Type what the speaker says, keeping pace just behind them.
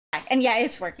And yeah,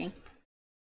 it's working.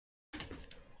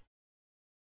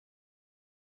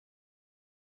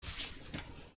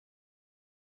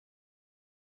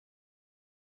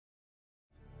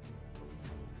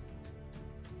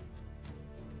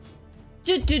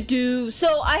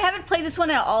 So I haven't played this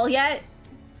one at all yet.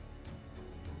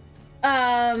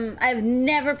 I've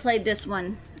never played this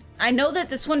one. I know that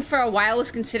this one for a while was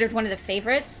considered one of the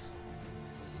favorites.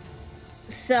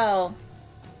 So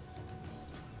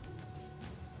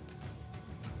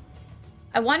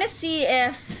I want to see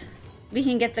if we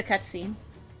can get the cutscene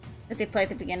that they play at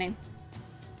the beginning.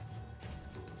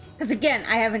 Because again,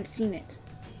 I haven't seen it.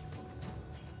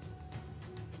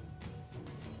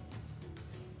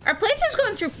 Our playthrough's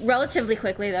going through relatively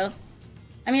quickly, though.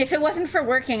 I mean, if it wasn't for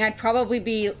working, I'd probably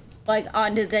be, like,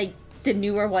 onto the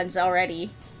newer ones already.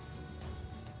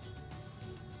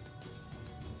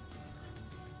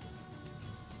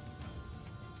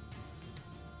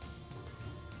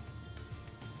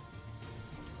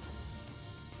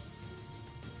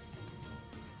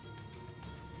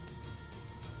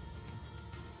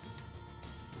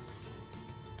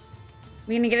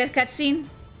 We gonna get a cutscene?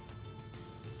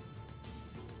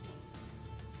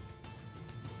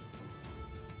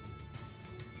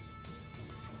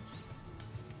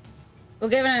 We'll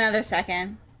give it another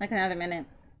second, like another minute.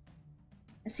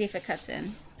 Let's see if it cuts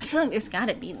in. I feel like there's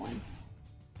gotta be one.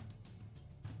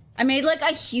 I made like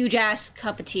a huge ass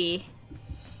cup of tea.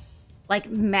 Like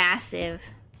massive.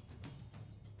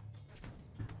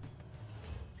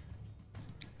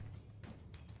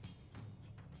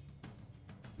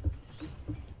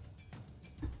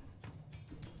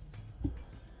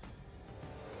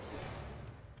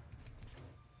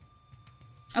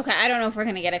 Okay, I don't know if we're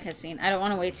gonna get a cutscene. I don't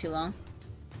want to wait too long.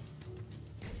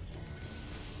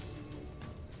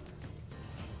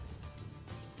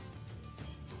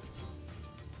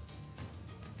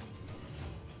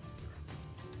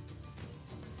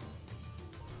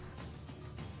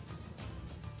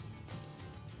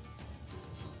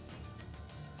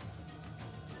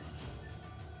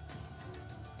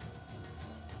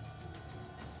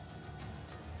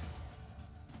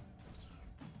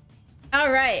 All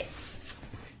right.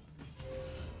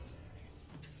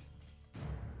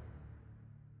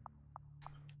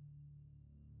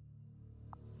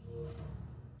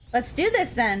 Let's do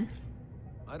this then.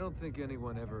 I don't think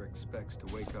anyone ever expects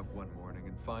to wake up one morning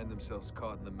and find themselves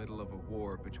caught in the middle of a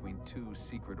war between two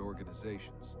secret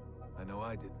organizations. I know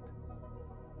I didn't.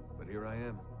 But here I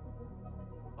am.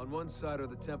 On one side are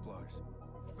the Templars,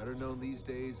 better known these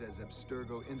days as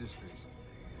Abstergo Industries.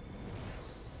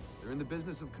 They're in the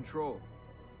business of control.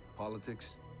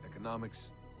 Politics, economics,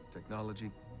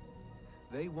 technology.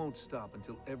 They won't stop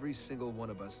until every single one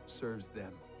of us serves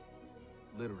them.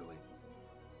 Literally.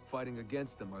 Fighting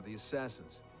against them are the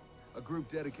Assassins, a group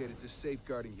dedicated to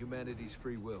safeguarding humanity's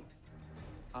free will.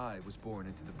 I was born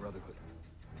into the Brotherhood.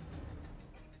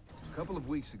 A couple of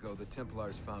weeks ago, the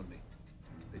Templars found me.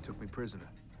 They took me prisoner,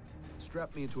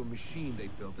 strapped me into a machine they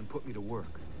built and put me to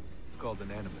work. It's called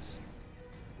an Animus,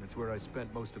 and it's where I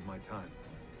spent most of my time.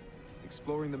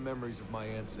 Exploring the memories of my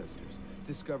ancestors,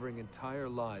 discovering entire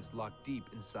lives locked deep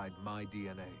inside my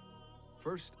DNA.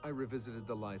 First, I revisited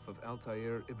the life of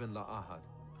Altair ibn La'ahad,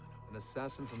 an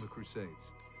assassin from the Crusades.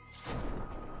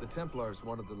 The Templars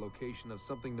wanted the location of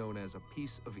something known as a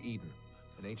Piece of Eden,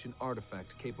 an ancient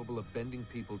artifact capable of bending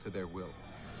people to their will.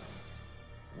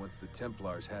 Once the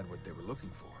Templars had what they were looking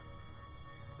for,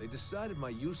 they decided my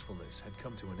usefulness had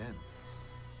come to an end.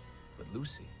 But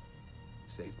Lucy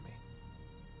saved me.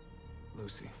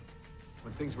 Lucy.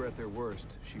 When things were at their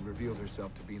worst, she revealed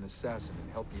herself to be an assassin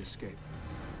and helped me escape.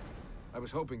 I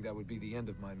was hoping that would be the end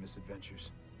of my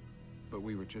misadventures. But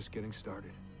we were just getting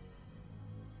started.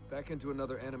 Back into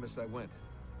another Animus I went.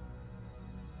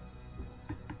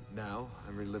 Now,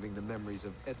 I'm reliving the memories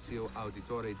of Ezio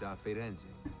Auditore da Firenze,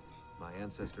 my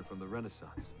ancestor from the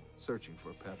Renaissance, searching for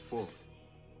a path forward.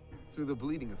 Through the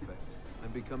bleeding effect,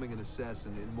 I'm becoming an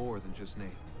assassin in more than just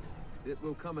name. It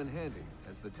will come in handy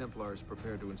as the Templars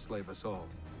prepare to enslave us all.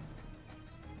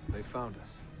 They found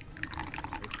us.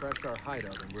 They crashed our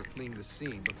hideout and we're fleeing the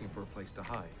scene looking for a place to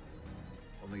hide.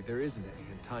 Only there isn't any,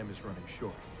 and time is running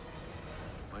short.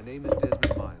 My name is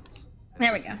Desmond Miles, and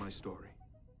there we this go. is my story.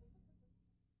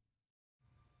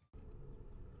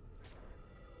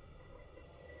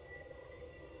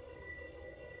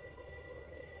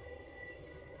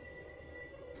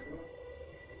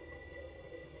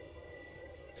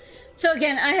 So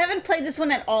again, I haven't played this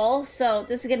one at all, so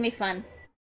this is gonna be fun.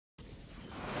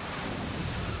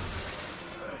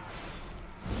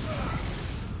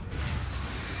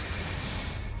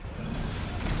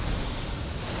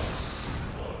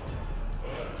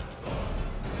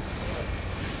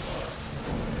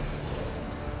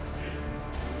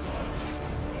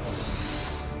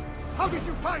 How did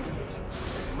you find me?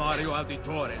 Mario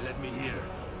Auditore, let me hear.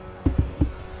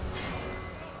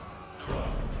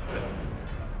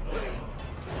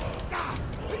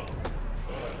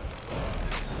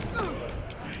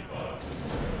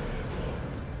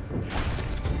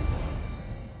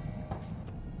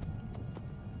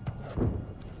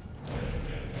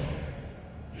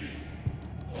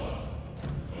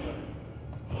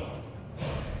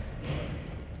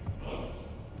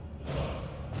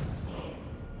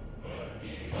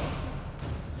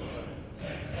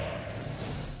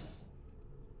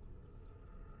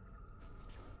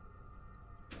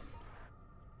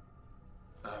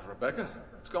 Rebecca,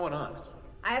 what's going on?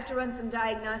 I have to run some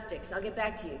diagnostics. I'll get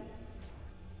back to you.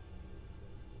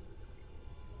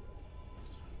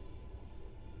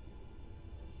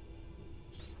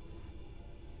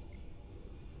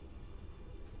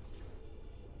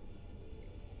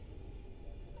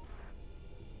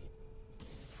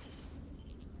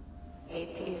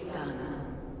 It is done.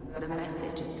 The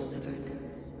message is delivered.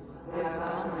 We are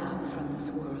gone now from this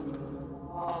world.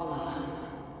 All of us.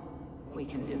 We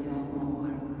can do no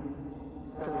more.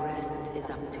 The rest is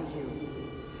up to you,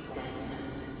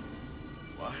 Desmond.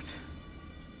 What?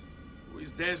 Who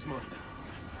is Desmond?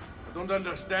 I don't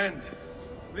understand.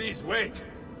 Please, wait.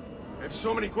 I have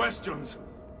so many questions.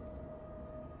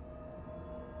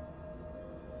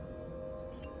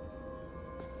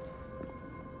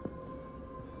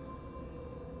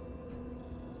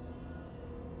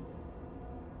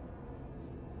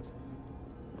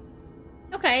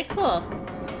 Okay, cool.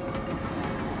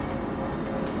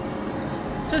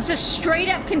 So it's a straight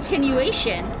up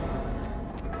continuation.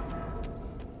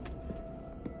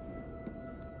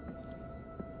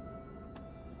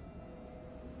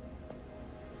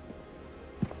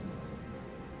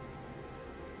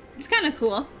 It's kind of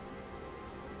cool.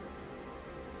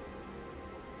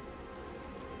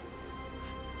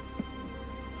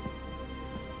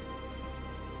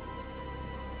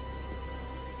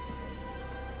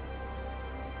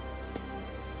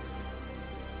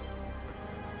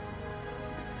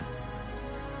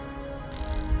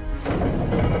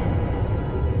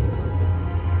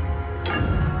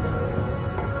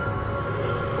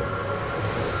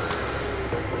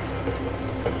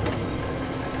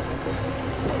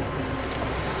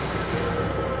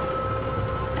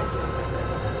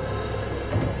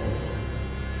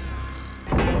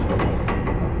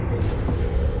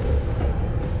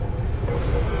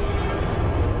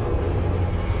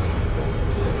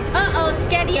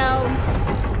 Skedio.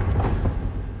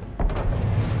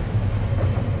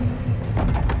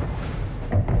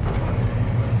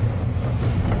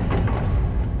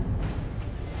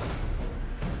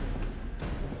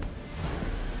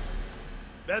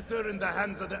 Better in the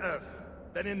hands of the Earth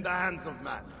than in the hands of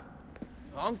man.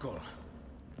 Uncle.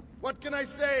 What can I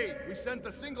say? We sent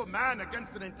a single man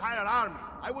against an entire army.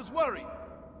 I was worried.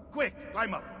 Quick,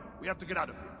 climb up. We have to get out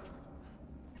of here.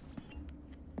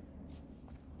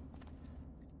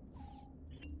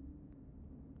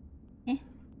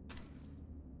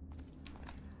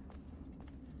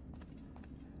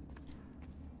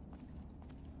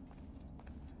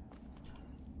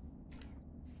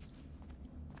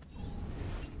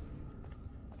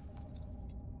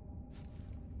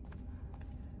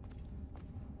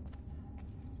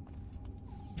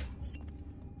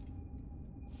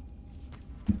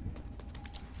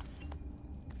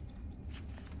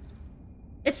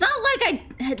 It's not like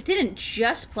I didn't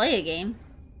just play a game.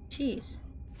 Jeez.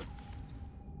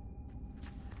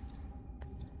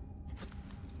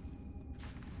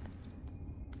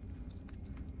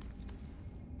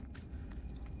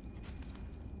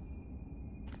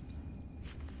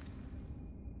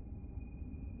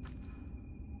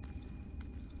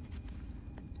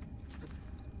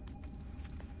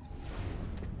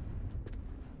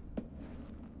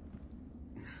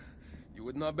 You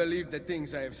would not believe the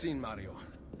things I have seen, Mario.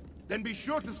 Then be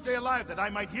sure to stay alive that I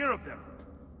might hear of them.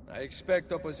 I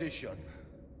expect opposition.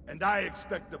 And I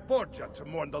expect the Borgia to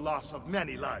mourn the loss of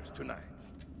many lives tonight.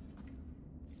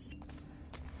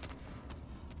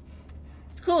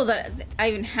 It's cool that I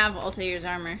even have Altair's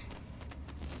armor.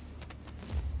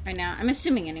 Right now. I'm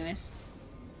assuming anyways.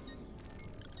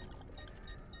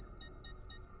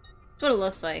 That's what it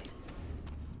looks like.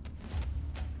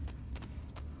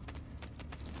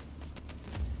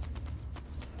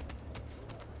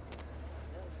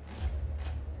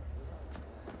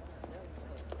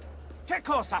 Che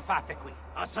cosa fate qui?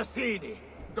 Assassini!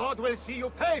 God will see you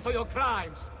pay for your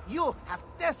crimes! You have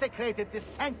desecrated the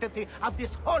sanctity of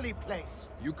this holy place!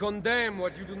 You condemn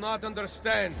what you do not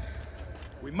understand.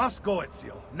 We must go,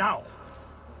 Ezio, now!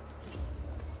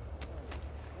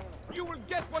 You will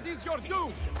get what is your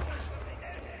due!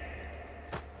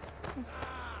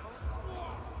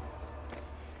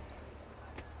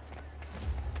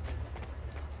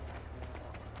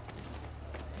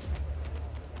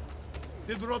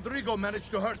 Did Rodrigo manage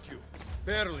to hurt you?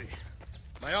 Barely.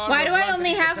 My armor Why do I blunted only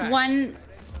his have attack. one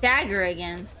dagger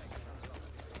again?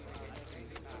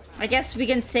 I guess we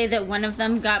can say that one of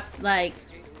them got, like,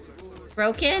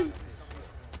 broken?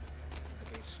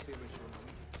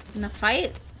 In a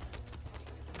fight?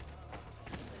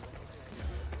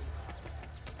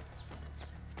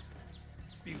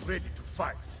 Be ready to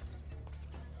fight.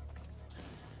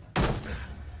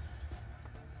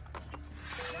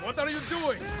 What are you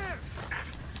doing?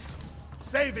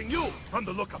 Saving you from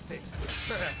the look of things.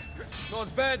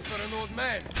 Not bad for an old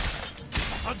man.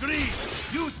 Agreed.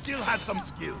 You still have some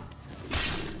skill.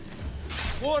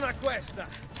 Buona questa.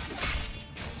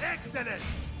 Excellent.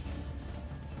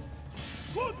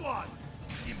 Good one.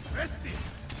 Impressive.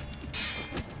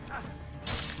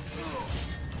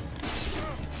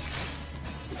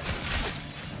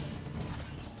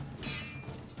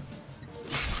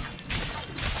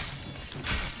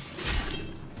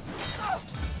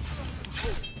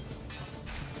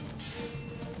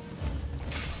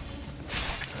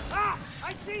 Ah!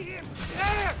 I see him!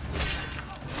 There!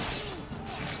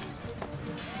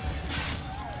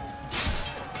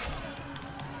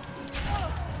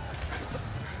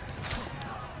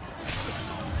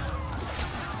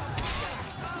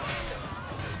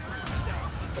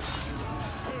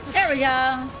 There we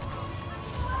go.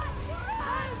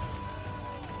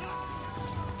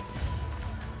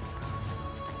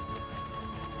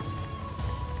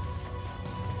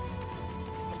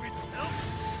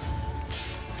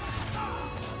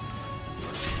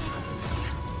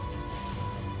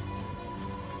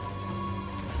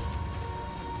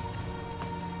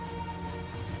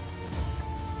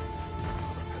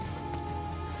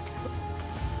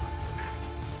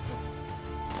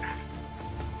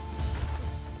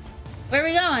 Where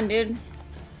we going, dude?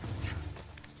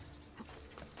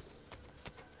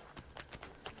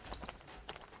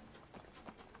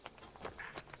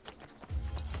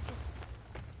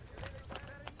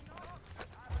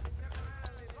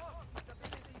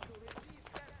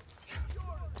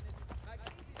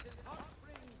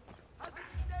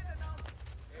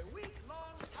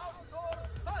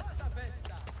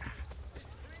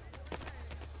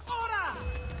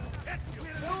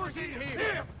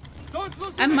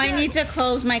 I might need to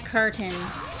close my curtains.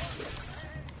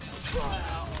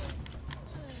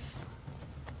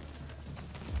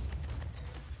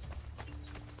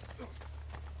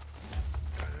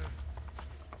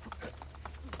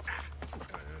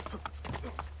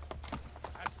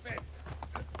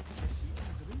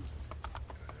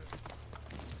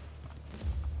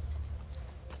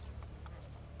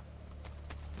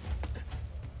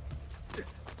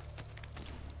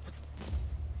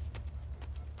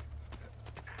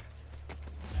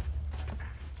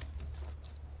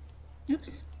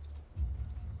 Oops.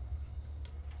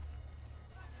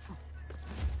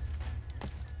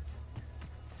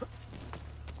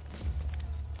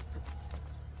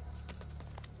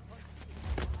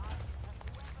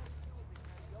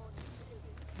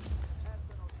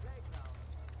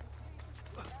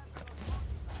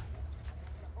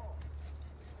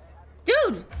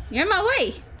 Dude, you're in my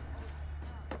way.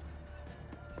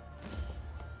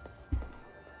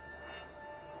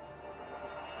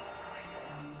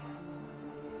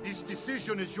 This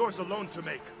decision is yours alone to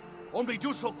make. Only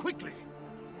do so quickly.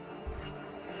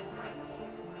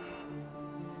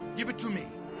 Give it to me.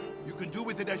 You can do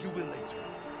with it as you will later.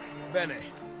 Bene.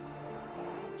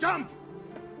 Jump!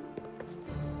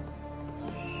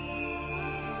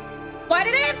 Why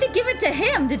did I have to give it to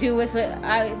him to do with what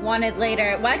I wanted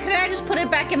later? Why couldn't I just put it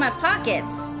back in my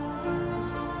pockets?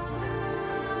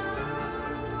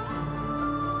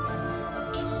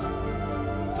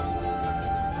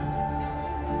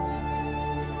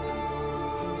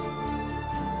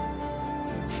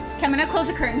 Okay, I'm gonna close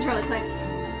the curtains really quick.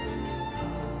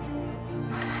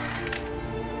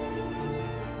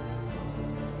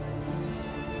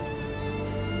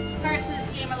 Parts of this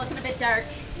game are looking a bit dark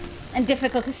and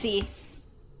difficult to see.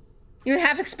 You were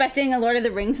half expecting a Lord of the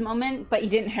Rings moment, but you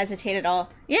didn't hesitate at all.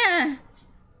 Yeah!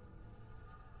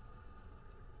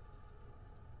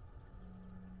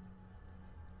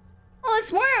 Well,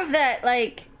 it's more of that,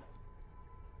 like...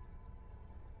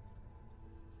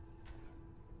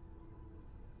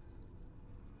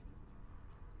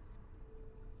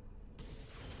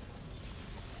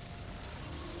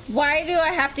 Why do I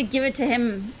have to give it to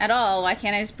him at all? Why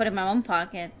can't I just put it in my own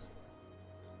pockets?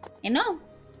 You know?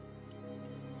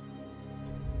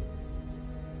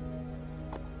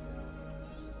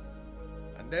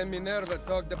 And then Minerva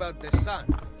talked about the sun.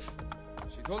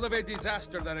 She told of a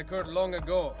disaster that occurred long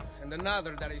ago, and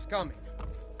another that is coming.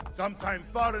 Sometime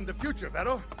far in the future,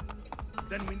 Vero.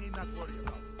 Then we need not worry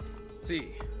about it.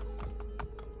 See.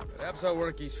 Perhaps our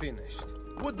work is finished.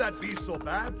 Would that be so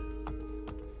bad?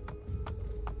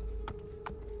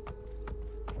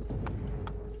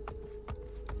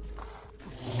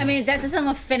 I mean, that doesn't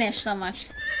look finished so much.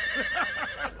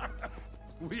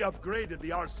 We upgraded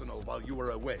the arsenal while you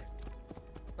were away.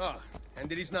 Ah,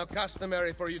 and it is now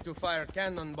customary for you to fire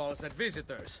cannonballs at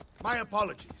visitors. My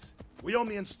apologies. We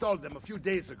only installed them a few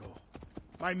days ago.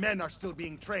 My men are still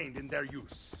being trained in their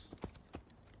use.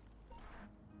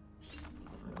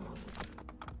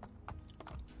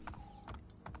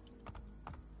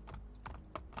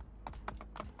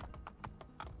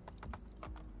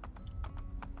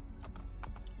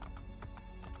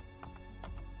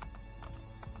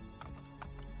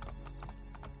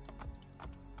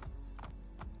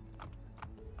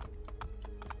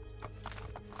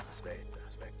 Aspetta.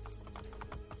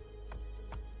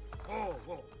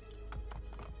 Whoa.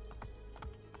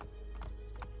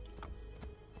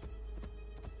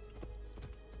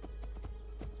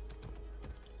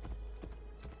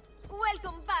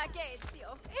 Welcome back,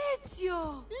 Ezio.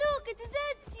 Ezio! Look, it is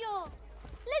Ezio.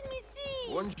 Let me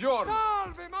see. Buongiorno.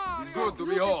 Salve, Mario! It's good to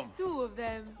be Look home. at two of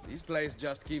them. This place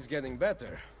just keeps getting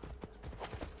better.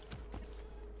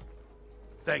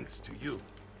 Thanks to you.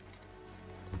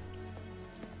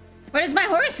 Where does my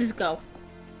horses go?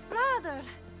 Brother.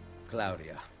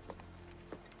 Claudia.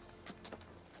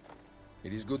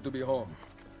 It is good to be home.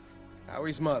 How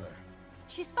is mother?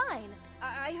 She's fine.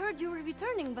 I heard you were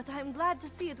returning, but I'm glad to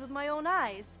see it with my own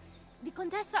eyes. The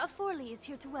Contessa of Forli is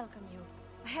here to welcome you.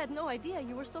 I had no idea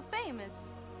you were so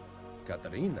famous.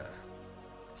 Caterina?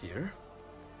 Here?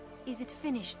 Is it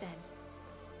finished then?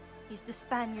 Is the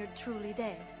Spaniard truly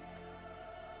dead?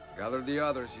 Gather the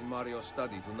others in Mario's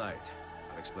study tonight.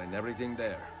 I'll explain everything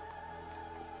there.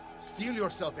 Steel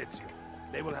yourself, Ezio.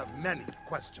 They will have many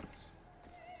questions.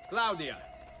 Claudia,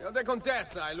 tell the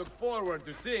Contessa I look forward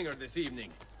to seeing her this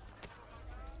evening.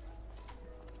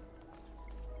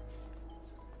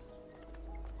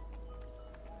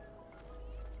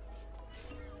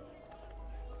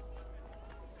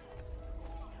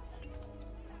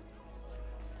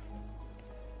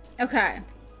 Okay.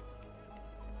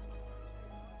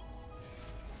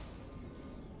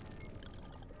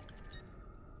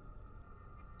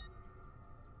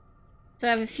 So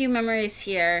I have a few memories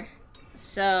here.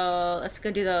 So let's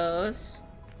go do those.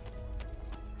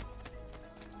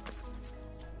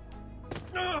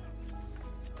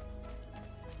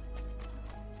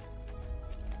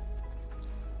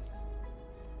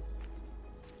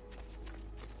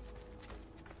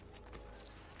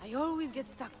 I always get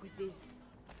stuck with this.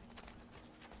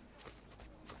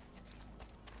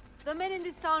 The men in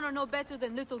this town are no better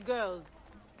than little girls.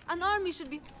 An army should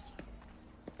be...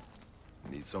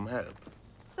 Need some help.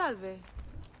 Salve.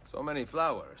 So many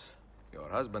flowers. Your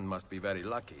husband must be very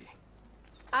lucky.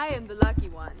 I am the lucky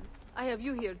one. I have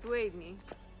you here to aid me.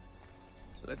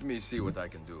 Let me see what I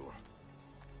can do.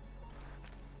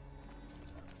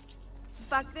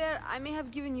 Back there, I may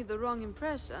have given you the wrong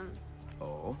impression.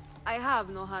 Oh? I have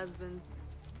no husband.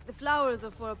 The flowers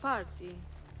are for a party.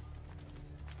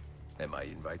 Am I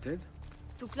invited?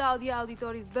 To Claudia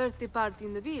Auditori's birthday party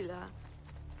in the villa.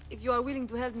 If you are willing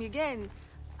to help me again,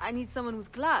 I need someone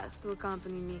with class to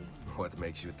accompany me. What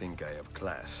makes you think I have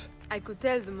class? I could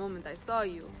tell the moment I saw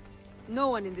you. No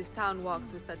one in this town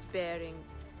walks with such bearing.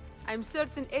 I'm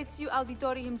certain Ezio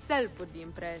Auditori himself would be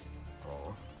impressed.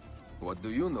 Oh? What do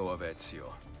you know of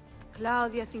Ezio?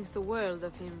 Claudia thinks the world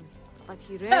of him, but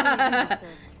he rarely visits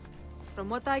her. From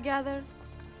what I gather,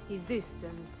 he's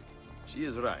distant. She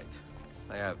is right.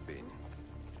 I have been.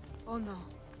 Oh no.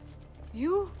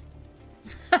 You?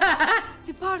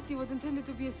 The party was intended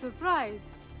to be a surprise.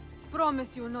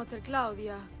 Promise you will not tell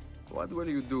Claudia. What will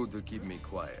you do to keep me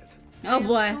quiet? Oh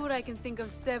boy. I'm sure I can think of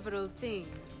several things.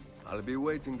 I'll be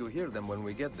waiting to hear them when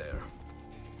we get there.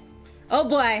 Oh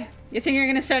boy. You think you're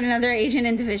gonna start another Agent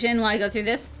in Division while I go through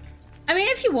this? I mean,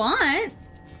 if you want.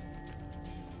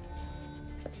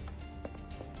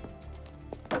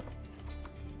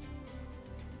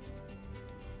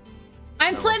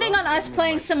 I'm planning on us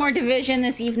playing some more Division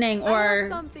this evening or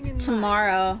something in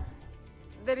tomorrow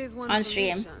There is one on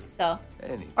stream. condition. So,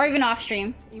 Any. or even off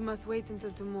stream. You must wait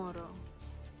until tomorrow.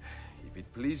 If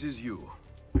it pleases you,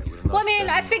 I will not Well, I mean,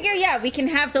 stand I in- figure, yeah, we can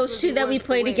have those two that we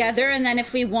play together, and then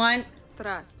if we want...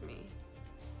 Trust me.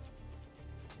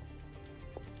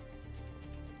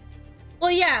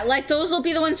 Well, yeah, like, those will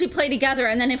be the ones we play together,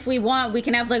 and then if we want, we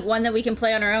can have, like, one that we can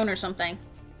play on our own or something.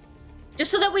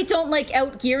 Just so that we don't, like,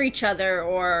 outgear each other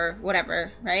or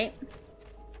whatever, right?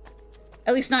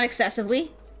 At least not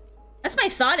excessively. That's my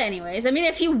thought anyways. I mean,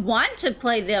 if you want to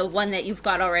play the one that you've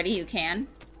got already, you can.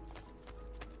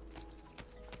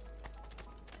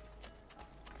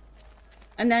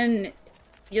 And then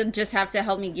you'll just have to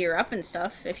help me gear up and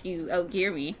stuff if you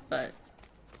outgear me, but...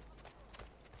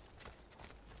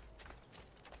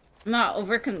 I'm not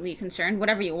overly concerned.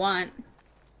 Whatever you want.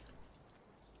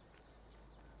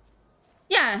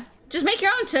 Yeah, just make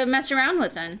your own to mess around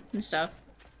with then and stuff.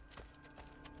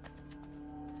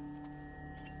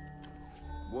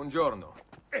 Buongiorno.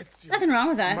 Ezio. Nothing wrong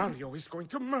with that. Mario is going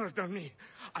to murder me.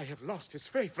 I have lost his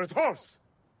favorite horse.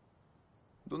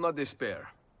 Do not despair.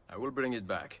 I will bring it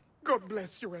back. God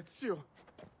bless you, Ezio.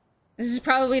 This is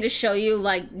probably to show you,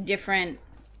 like, different...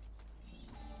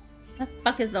 What the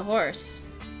fuck is the horse?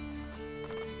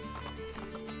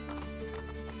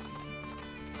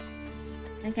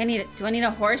 I think I need... Do I need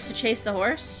a horse to chase the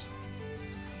horse?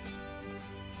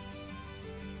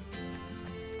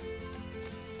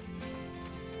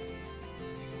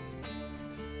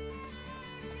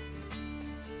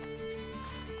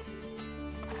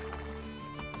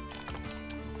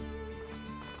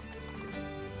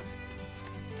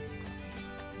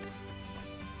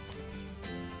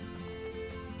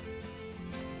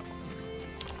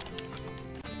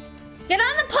 Get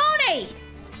on the pony!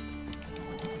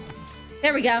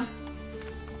 There we go.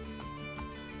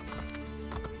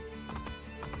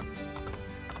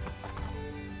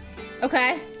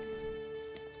 Okay.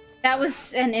 That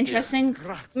was an interesting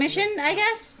mission, I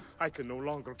guess. I can no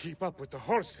longer keep up with the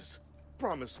horses.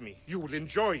 Promise me you will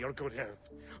enjoy your good health.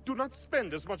 Do not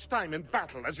spend as much time in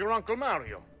battle as your Uncle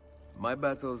Mario. My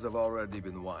battles have already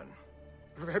been won.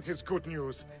 That is good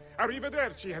news.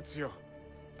 Arrivederci, Ezio.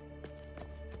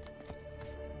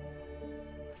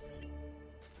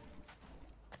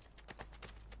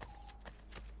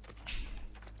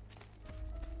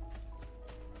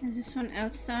 Is this one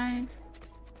outside?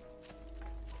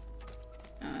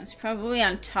 Oh, it's probably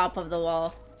on top of the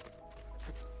wall.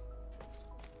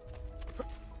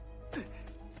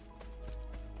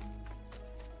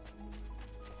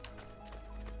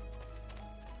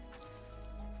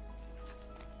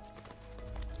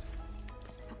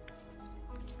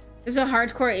 There's a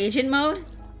hardcore agent mode?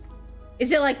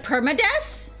 Is it like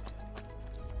permadeath?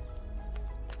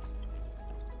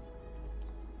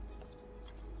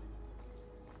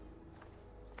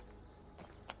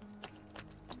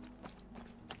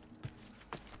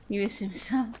 You assume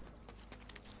so?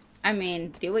 I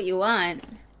mean, do what you want.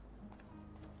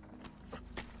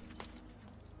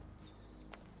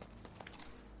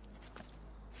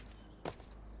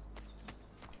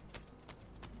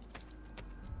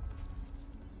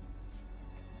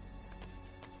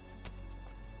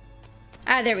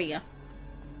 Ah, there we go.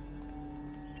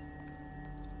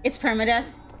 It's permadeath.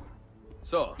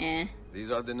 So,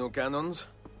 these are the new cannons?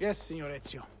 Yes, Signor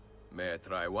Ezio. May I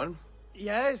try one?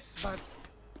 Yes, but...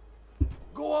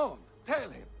 Go on, tell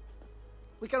him.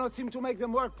 We cannot seem to make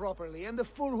them work properly, and the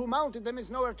fool who mounted them is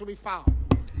nowhere to be found.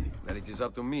 Then it is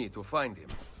up to me to find him.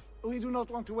 We do not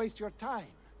want to waste your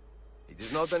time. It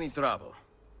is not any trouble.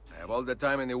 I have all the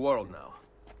time in the world now.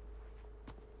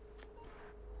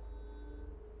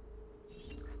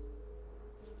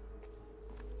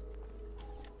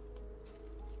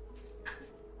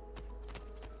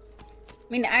 I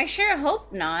mean, I sure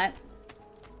hope not.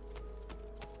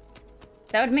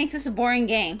 That would make this a boring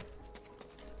game.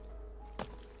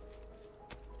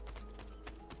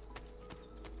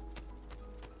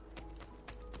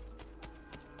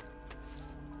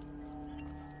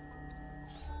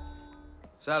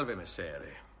 Salve, Messere.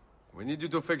 We need you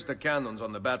to fix the cannons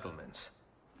on the battlements.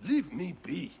 Leave me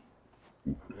be.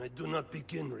 I do not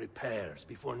begin repairs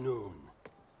before noon.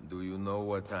 Do you know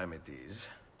what time it is?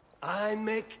 I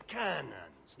make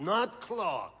cannons, not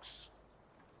clocks.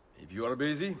 If you are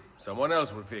busy, someone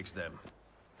else will fix them.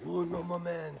 Uno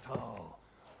momento.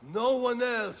 No one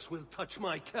else will touch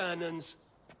my cannons.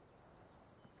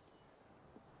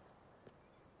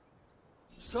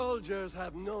 Soldiers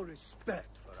have no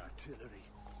respect for artillery.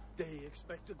 They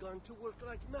expect a gun to work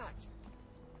like magic.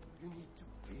 You need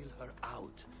to feel her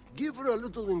out. Give her a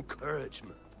little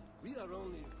encouragement. We are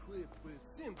only equipped with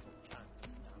simple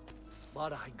cannons now.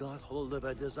 But I got hold of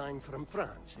a design from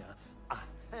France, a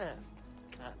hand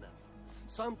cannon.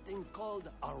 Something called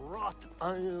a wrought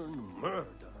iron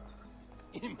murder.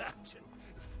 Imagine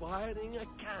firing a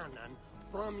cannon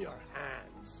from your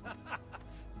hands.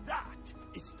 That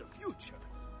is the future.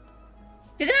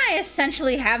 Didn't I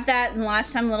essentially have that in the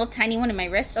last time, a little tiny one in my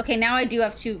wrist? Okay, now I do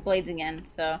have two blades again,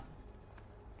 so...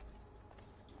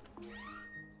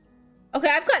 Okay,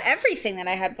 I've got everything that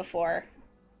I had before.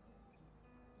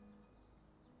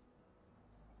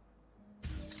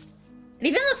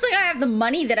 looks like I have the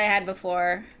money that I had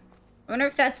before. I wonder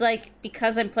if that's like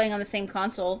because I'm playing on the same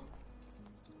console.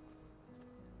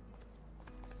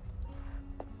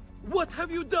 What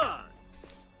have you done?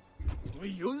 We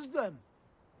used them.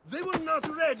 They were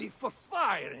not ready for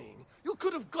firing. You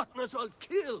could have gotten us all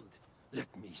killed. Let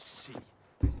me see.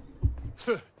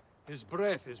 His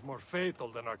breath is more fatal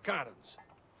than our cannons.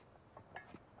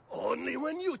 Only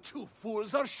when you two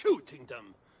fools are shooting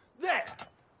them. There,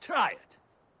 try it.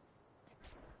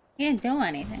 He didn't do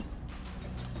anything.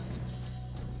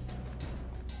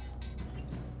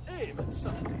 Aim at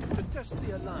something to test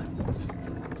the alignment.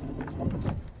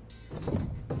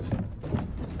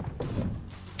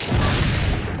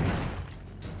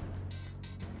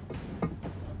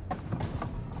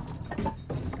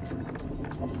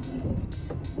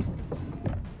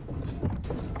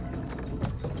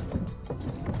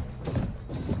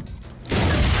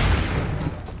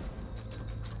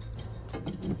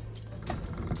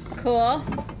 Cool.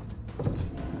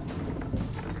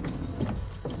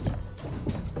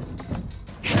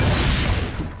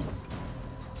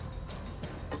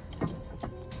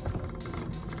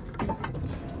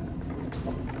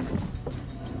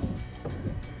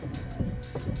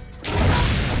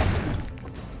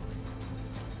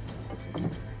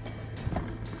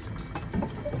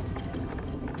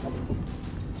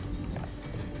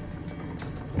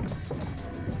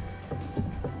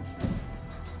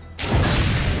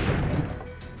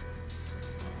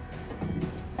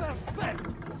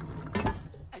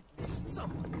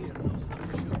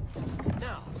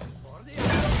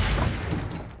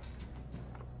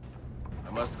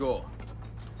 Go.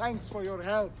 Thanks for your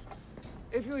help.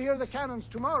 If you hear the cannons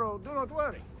tomorrow, do not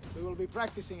worry. We will be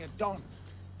practicing at dawn.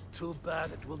 Too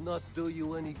bad it will not do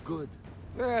you any good.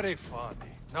 Very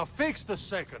funny. Now fix the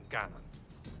second cannon.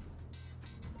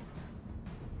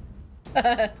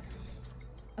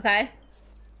 Okay.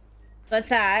 What's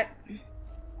that?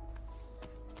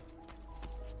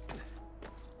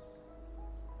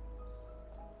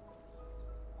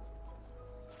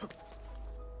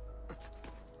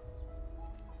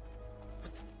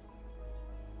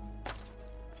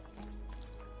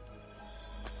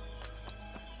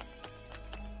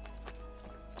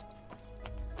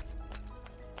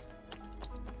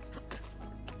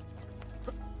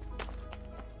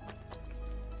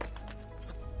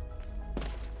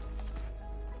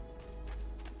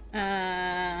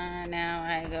 Now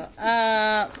I go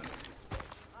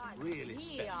Really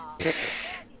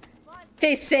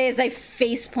They say as I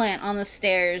faceplant on the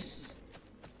stairs.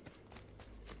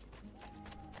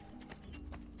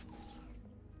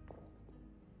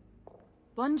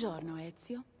 Buongiorno,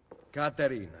 Ezio.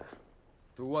 Caterina,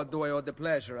 to what do I owe the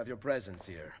pleasure of your presence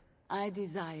here? I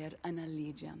desire an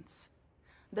allegiance.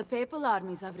 The Papal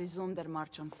armies have resumed their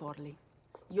march on Forli.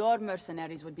 Your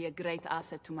mercenaries would be a great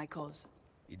asset to my cause.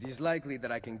 It is likely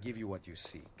that I can give you what you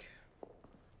seek.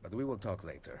 But we will talk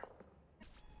later.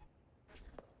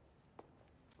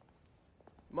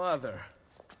 Mother.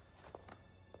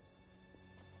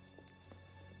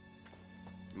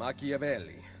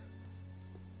 Machiavelli.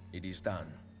 It is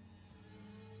done.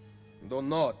 Though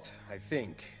not, I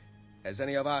think, as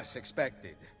any of us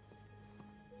expected.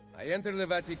 I entered the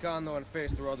Vaticano and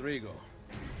faced Rodrigo.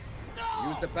 He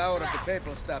used the power of the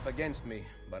papal staff against me,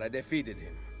 but I defeated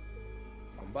him.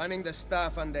 Combining the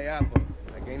staff and the apple,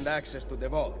 I gained access to the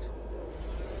vault.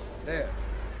 There,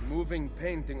 a moving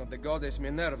painting of the goddess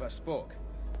Minerva spoke.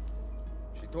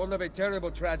 She told of a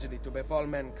terrible tragedy to befall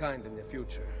mankind in the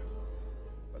future,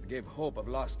 but gave hope of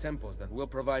lost temples that will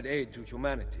provide aid to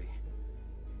humanity.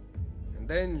 And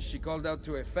then she called out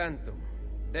to a phantom,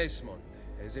 Desmond,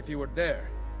 as if he were there,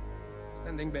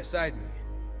 standing beside me.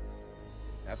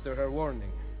 After her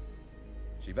warning,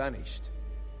 she vanished.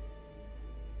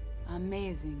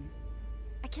 Amazing.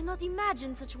 I cannot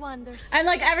imagine such wonders. And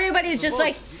like everybody's just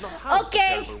like,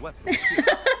 okay.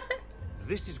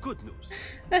 This is good news.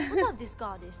 What of this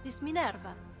goddess, this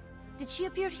Minerva? Did she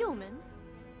appear human?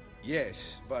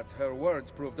 Yes, but her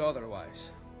words proved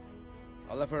otherwise.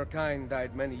 All of her kind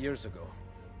died many years ago.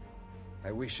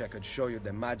 I wish I could show you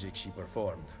the magic she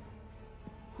performed.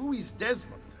 Who is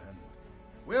Desmond, and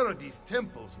where are these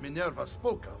temples Minerva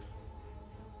spoke of?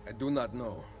 I do not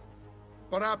know.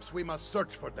 Perhaps we must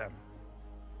search for them.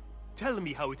 Tell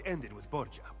me how it ended with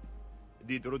Borgia.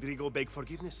 Did Rodrigo beg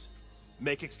forgiveness?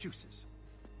 Make excuses?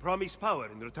 Promise power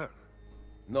in return?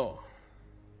 No.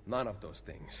 None of those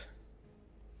things.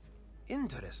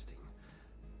 Interesting.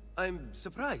 I'm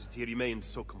surprised he remained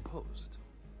so composed.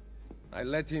 I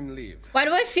let him leave. Why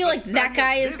do I feel like that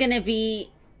guy is gonna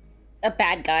be a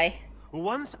bad guy?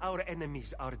 Once our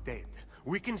enemies are dead,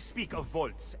 we can speak of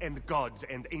vaults and gods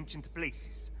and ancient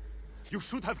places. You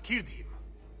should have killed him.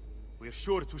 We're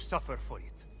sure to suffer for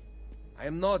it. I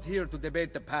am not here to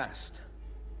debate the past.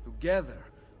 Together,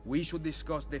 we should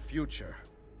discuss the future.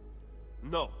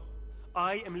 No.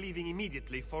 I am leaving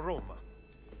immediately for Roma.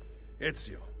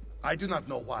 Ezio, I do not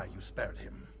know why you spared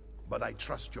him, but I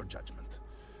trust your judgment.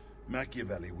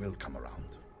 Machiavelli will come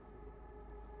around.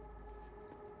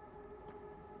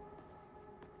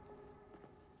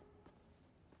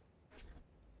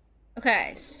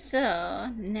 Okay, so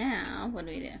now what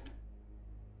do we do?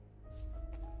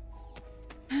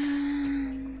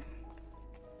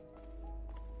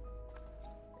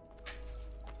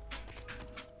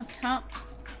 Up top.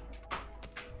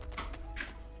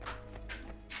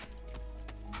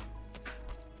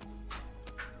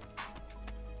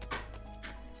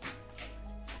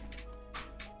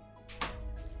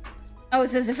 Oh, it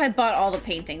says if I bought all the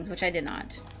paintings, which I did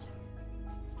not.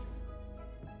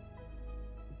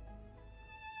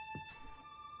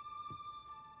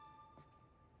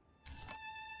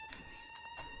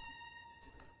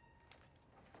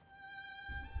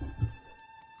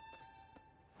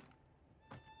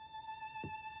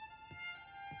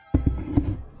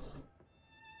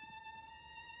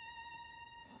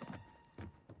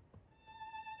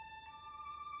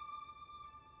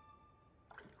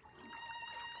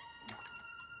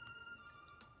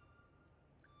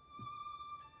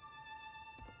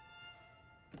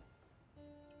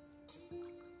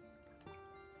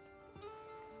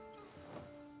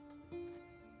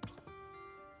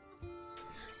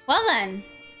 Well then.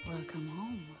 Welcome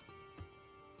home.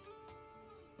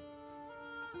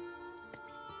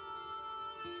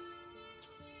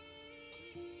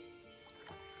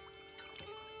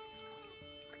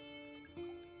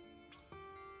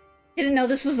 Didn't know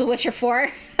this was The Witcher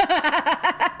 4.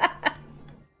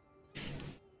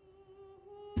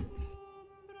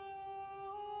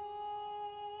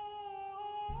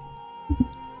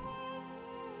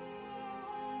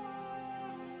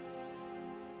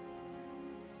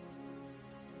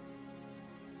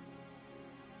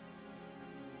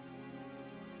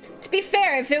 To be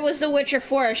fair, if it was The Witcher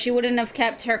 4, she wouldn't have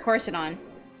kept her corset on.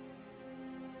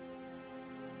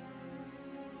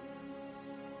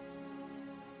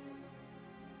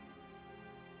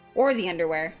 Or the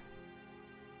underwear.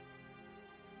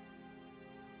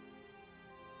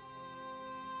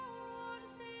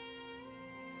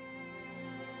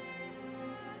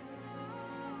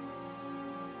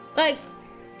 Like,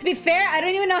 to be fair, I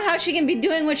don't even know how she can be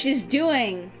doing what she's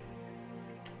doing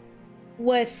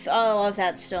with all of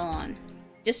that still on.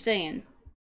 Just saying.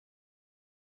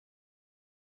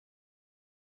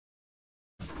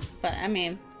 But, I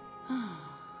mean...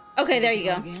 Okay, there you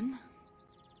go. Again?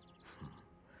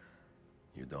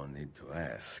 You don't need to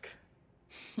ask.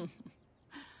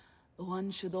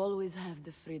 One should always have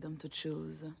the freedom to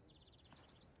choose.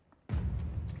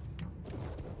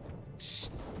 Shh.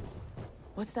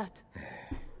 What's that?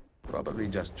 Probably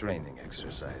just training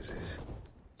exercises.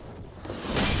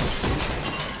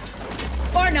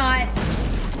 Or not.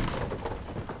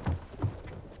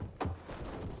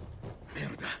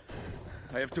 Merda.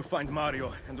 I have to find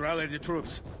Mario and rally the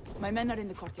troops. My men are in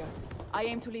the courtyard. I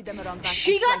aim to lead them around back.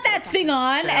 She got that thing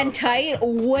on and tight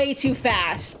way too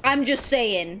fast. I'm just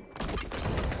saying.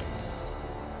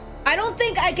 I don't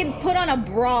think I can put on a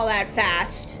bra that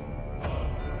fast.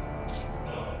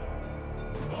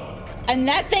 And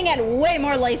that thing had way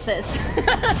more laces.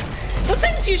 Those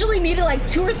things usually needed like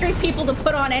 2 or 3 people to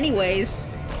put on anyways.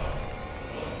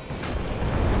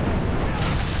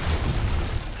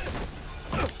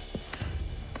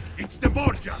 It's the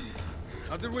Borgia!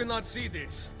 How did we not see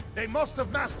this? They must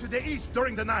have massed to the east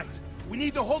during the night. We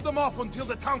need to hold them off until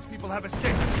the townspeople have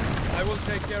escaped. I will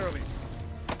take care of it.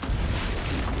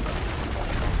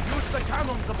 Use the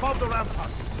cannons above the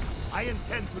rampart. I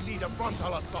intend to lead a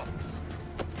frontal assault.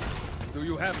 Do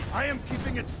you have it? I am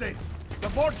keeping it safe. The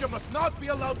Borgia must not be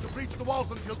allowed to breach the walls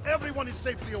until everyone is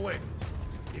safely away.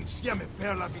 Insieme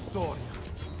per la vittoria.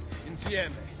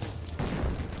 Insieme.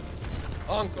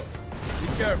 Uncle, be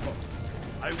careful.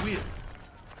 I will.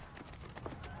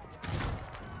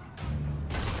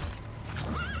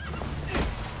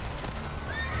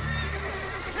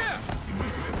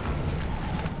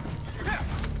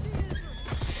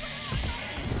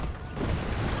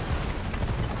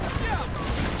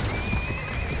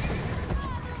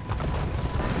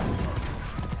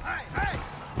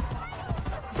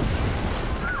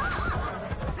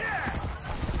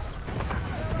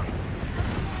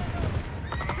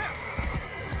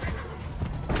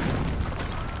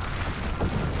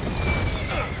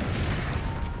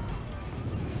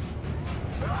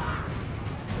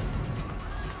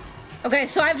 Okay,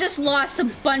 so I've just lost a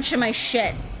bunch of my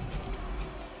shit.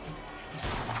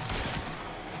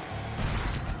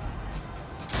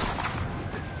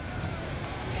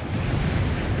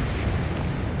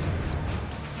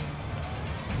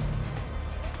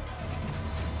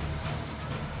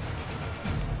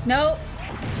 Nope.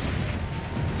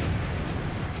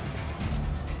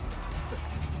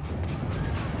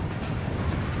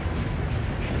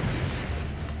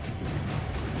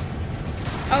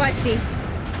 Oh, I see.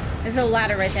 There's a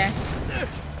ladder right there.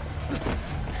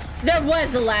 There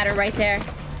was a ladder right there.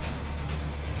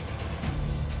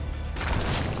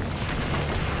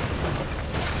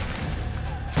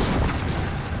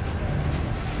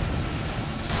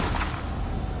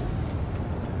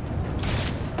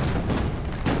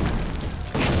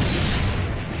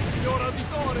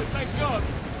 Thank God!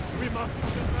 We must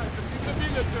get back and keep the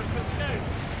villagers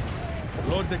escape!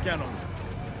 Load the cannon.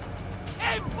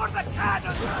 Aim for the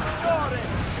cannon, signore!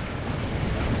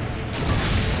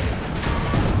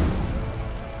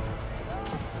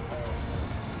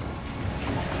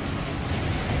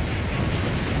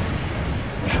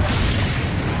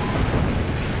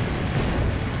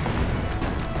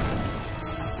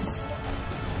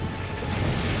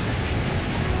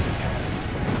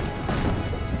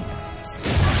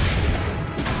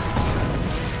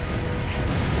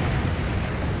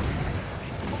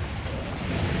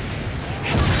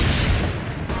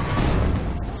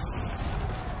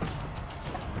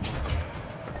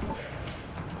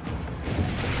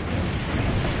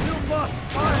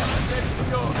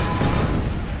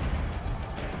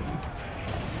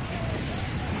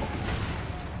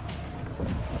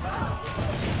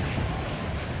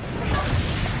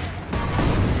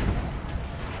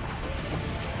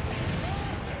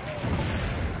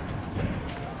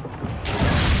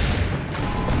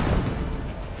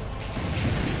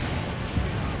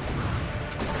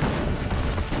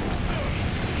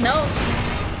 No.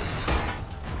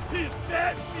 He's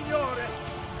dead, signore!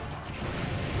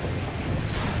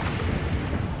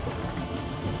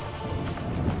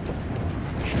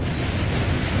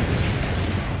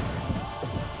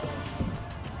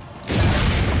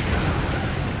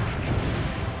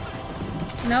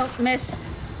 Nope, miss.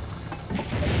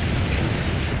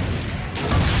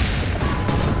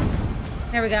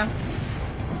 There we go.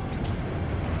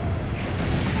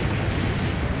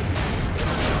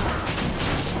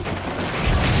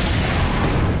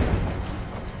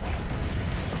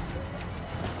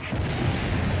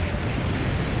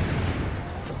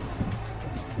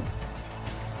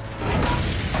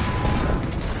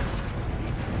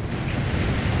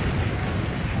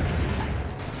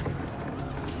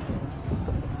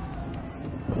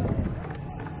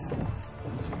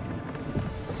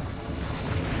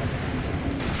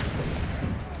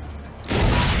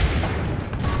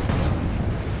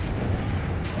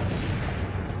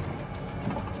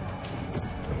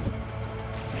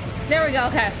 There we go,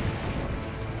 okay.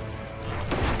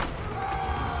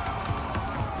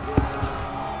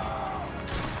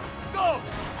 Go!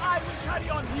 I will carry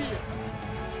on here!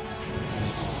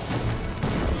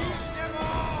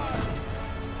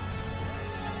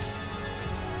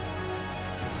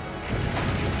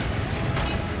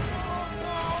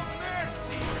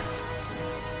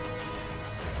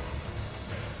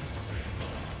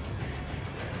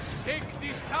 Take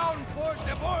this town for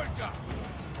the Borgia!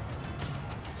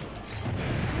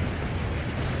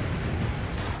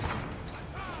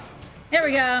 There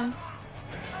we go.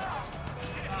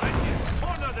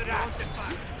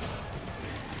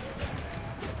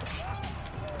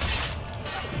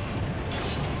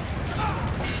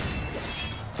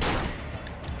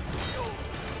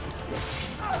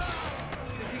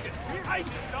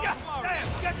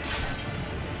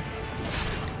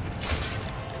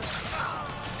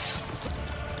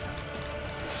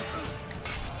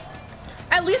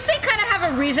 At least they kind of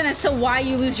have a reason as to why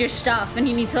you lose your stuff and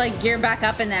you need to like gear back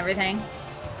up and everything.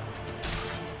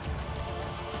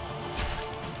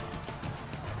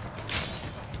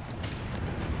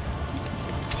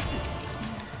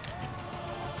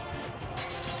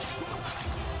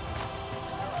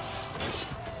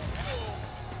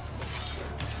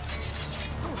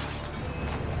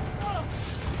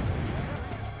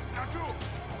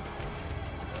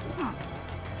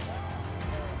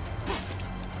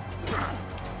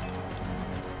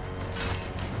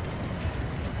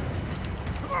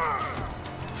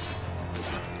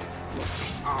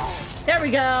 There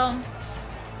we go.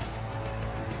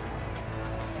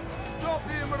 Stop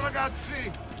him,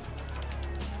 ragazzi!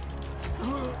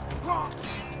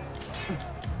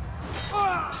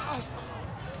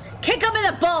 Kick him in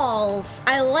the balls.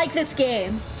 I like this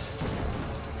game.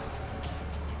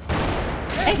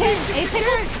 Hey,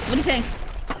 Pickles, what do you think?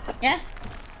 Yeah?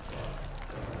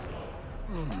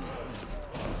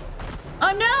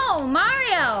 Oh no,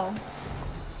 Mario!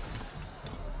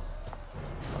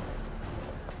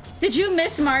 Did you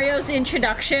miss Mario's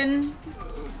introduction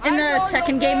in the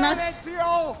second game, Mux?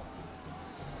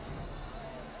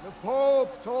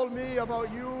 Pope told me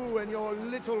about you and your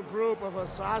little group of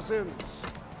assassins.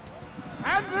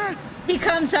 And this! He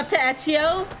comes up to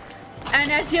Ezio, and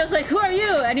Ezio's like, "Who are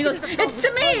you?" And he goes,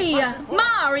 "It's me,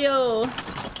 Mario."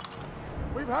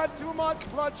 We've had too much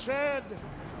bloodshed.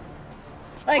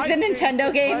 Like the I think Nintendo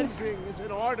the games. cleansing is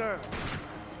in order.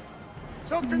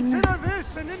 So consider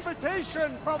this an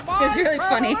invitation from my It's really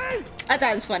funny. family. I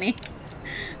thought it was funny.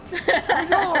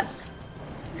 Yours.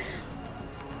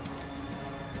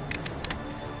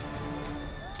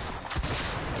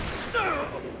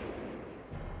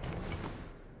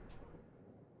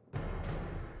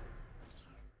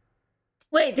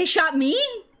 Wait, they shot me?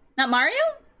 Not Mario?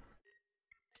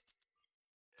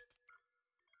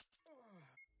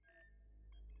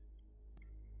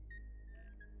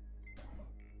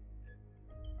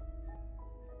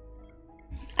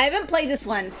 I haven't played this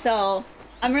one, so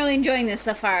I'm really enjoying this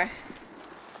so far.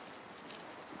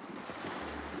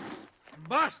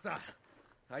 Basta!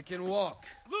 I can walk.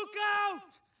 Look out!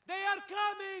 They are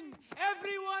coming!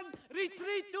 Everyone,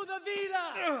 retreat to the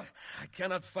villa! I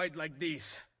cannot fight like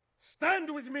this. Stand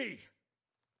with me!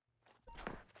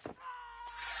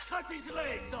 Cut his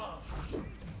legs off!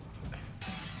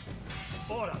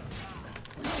 Ora!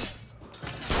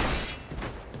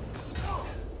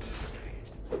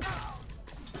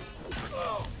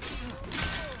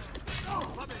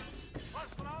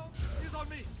 First round is on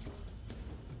me!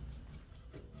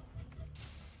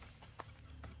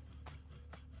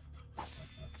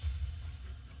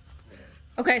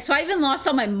 Okay, so I even lost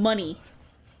all my money.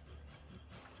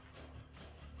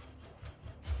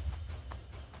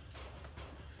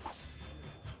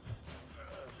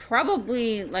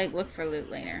 Probably, like, look for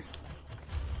loot later.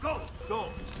 Go! Go!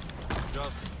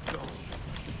 Just go.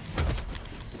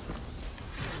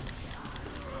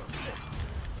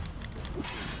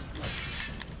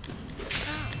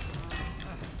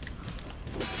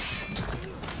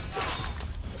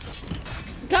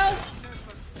 Go!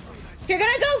 If you're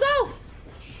gonna go, go!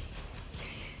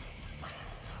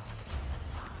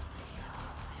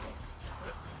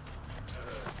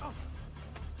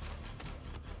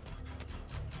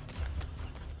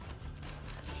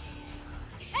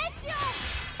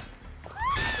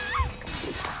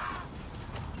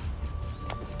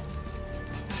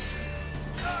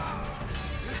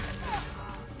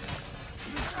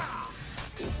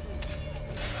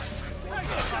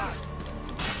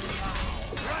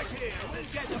 Right here, we'll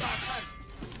get to our time.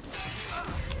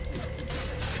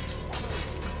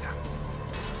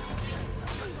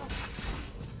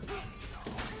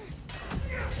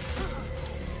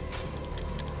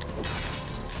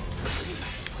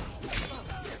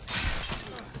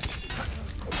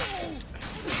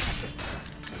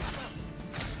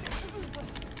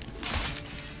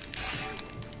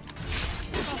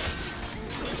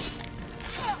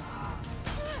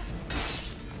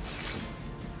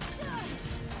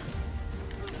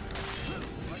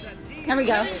 There we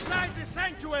go. Inside the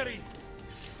sanctuary.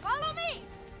 Follow me!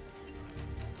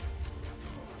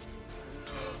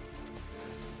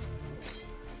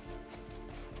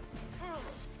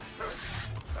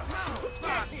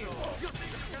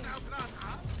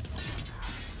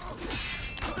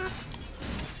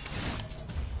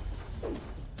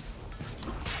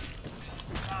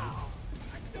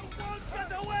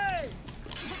 Get away!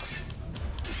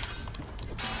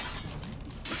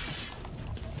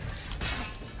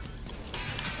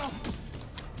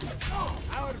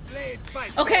 Our blade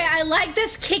fight. Okay, I like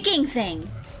this kicking thing.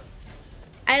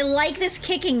 I like this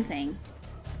kicking thing.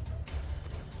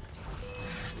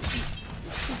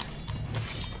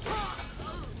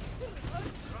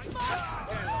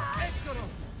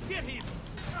 Get him!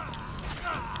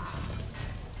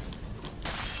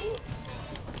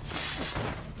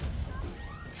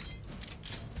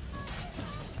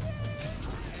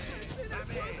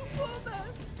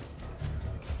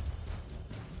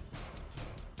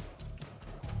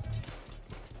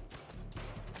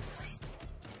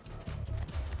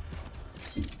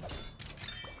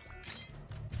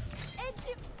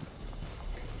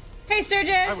 Hey,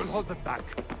 Sturgis! I will hold them back.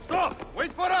 Stop!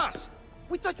 Wait for us!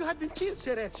 We thought you had been killed,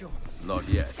 Sir Ezio. Not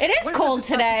yet. It is Where cold does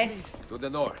this passage today. lead? To the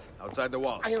north, outside the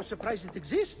walls. I am surprised it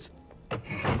exists.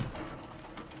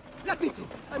 Lapiti,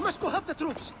 I must go help the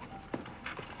troops.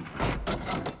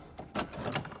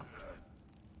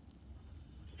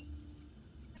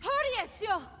 Hurry,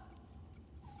 Ezio!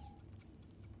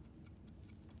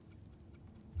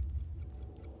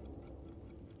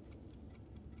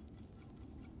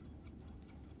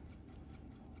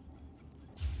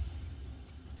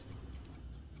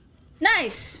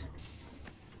 Nice!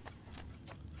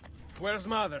 Where's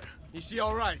Mother? Is she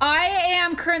alright? I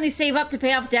am currently saved up to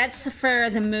pay off debts for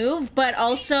the move, but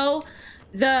also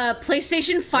the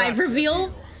PlayStation 5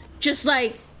 reveal, just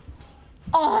like,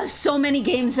 oh, so many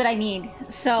games that I need.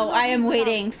 So I am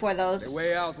waiting for those. The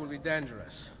way out will be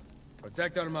dangerous.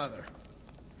 Protect our mother.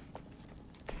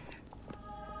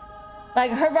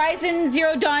 Like Horizon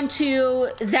Zero Dawn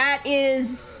 2, that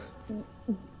is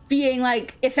being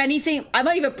like, if anything, I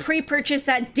might even pre-purchase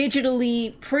that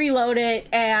digitally, preload it,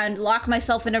 and lock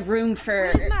myself in a room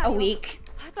for a week.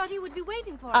 I thought he would be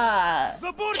waiting for us.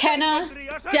 Kenna,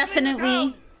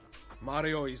 definitely.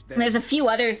 Mario is dead. There's a few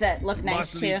others that look nice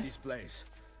must too. leave this place.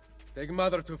 Take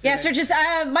mother to Yeah, so just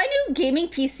my new gaming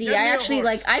PC, I actually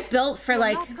like I built for You're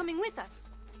like not coming with us.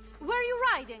 Where are you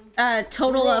riding? a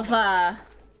total of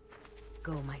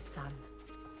Go, my son.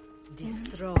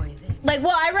 Destroy them. like,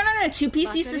 well, I run on a 2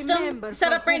 PC system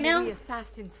set up right now.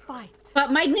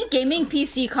 But my new gaming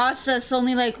PC costs us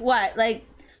only like what? Like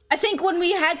I think when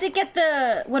we had to get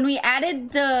when we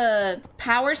added the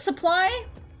power supply,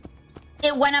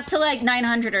 it went up to like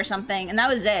 900 or something, and that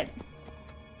was it.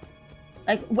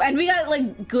 Like, and we got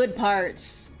like good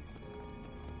parts.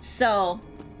 So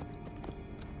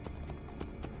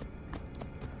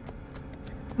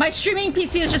my streaming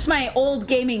PC is just my old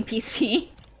gaming PC.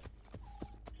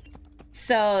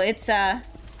 So it's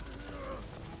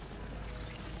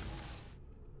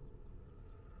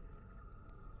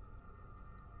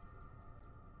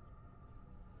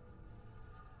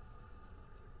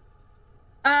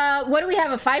what do we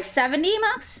have, a 570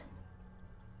 Max?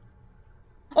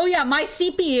 Oh yeah, my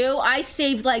CPU, I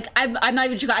saved like, I'm not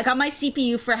even joking, I got my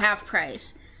CPU for half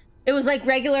price. It was like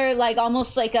regular, like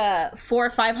almost like a $400 or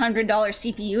 $500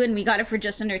 CPU, and we got it for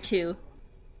just under $2.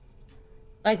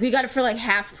 Like we got it for like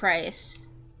half price.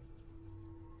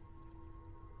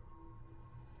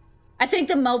 I think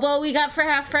the mobile we got for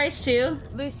half price too.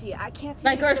 Lucy, I can't see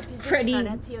like, or pretty,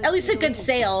 at least a good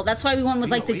sale. That's why we went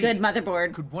with like the good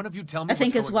motherboard. Could one of you tell me? I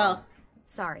think as well.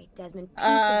 Sorry, Desmond. Piece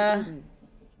of Eden.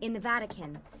 In the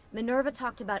Vatican, Minerva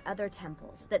talked about other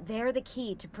temples, that they're the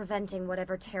key to preventing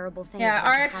whatever terrible things. Yeah,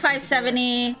 RX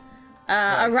 570,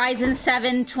 a Ryzen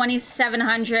 7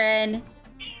 2700,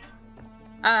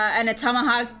 and a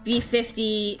Tomahawk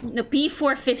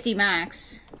B450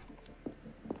 Max.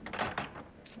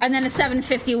 And then a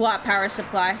 750 watt power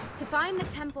supply. To find the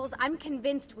temples, I'm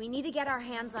convinced we need to get our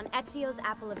hands on Ezio's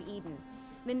Apple of Eden.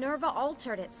 Minerva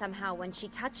altered it somehow when she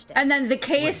touched it. And then the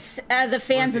case, the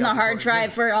fans, and the hard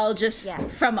drive were all just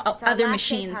from other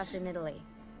machines. House in Italy.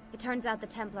 It turns out the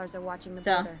Templars are watching the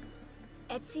border.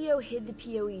 Ezio hid the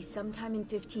PoE sometime in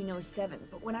 1507,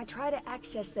 but when I try to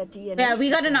access that DNA yeah,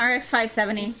 we got an RX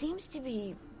 570. He seems to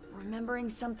be remembering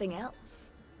something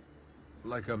else.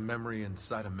 Like a memory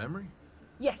inside a memory?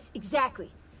 Yes,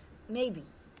 exactly. Maybe.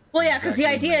 Well, yeah, because the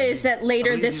idea is that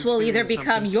later this will either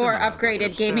become your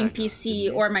upgraded gaming PC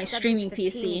or my streaming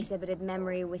PC. Exhibited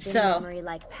memory within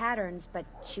memory-like patterns, but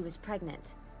she was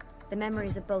pregnant. The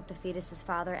memories of both the fetus's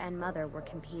father and mother were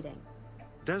competing.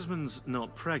 Desmond's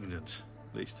not pregnant,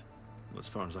 at least as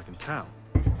far as I can tell.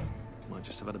 Might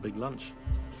just have had a big lunch.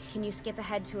 Can you skip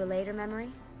ahead to a later memory?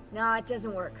 No, it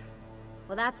doesn't work.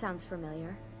 Well, that sounds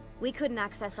familiar. We couldn't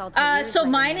access all. So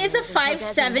mine is a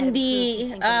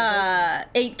 570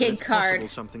 8 gig card.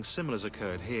 Something similar has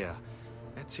occurred here.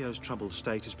 Ezio's troubled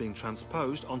state is being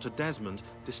transposed onto Desmond,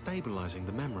 destabilizing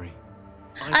the memory.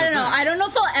 I don't know. I don't know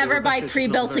if I'll ever buy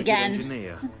pre-built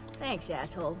again. Thanks,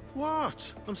 asshole.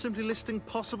 What? I'm simply listing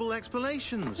possible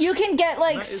explanations. You can get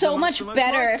like so much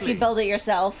better if you build it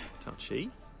yourself.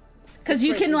 Touchy. Because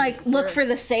you can like look for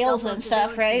the sales and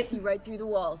stuff, right? See right through the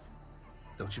walls.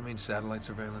 Don't you mean satellite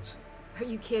surveillance? Are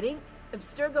you kidding?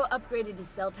 Abstergo upgraded to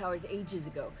cell towers ages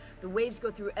ago. The waves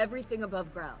go through everything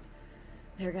above ground.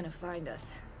 They're gonna find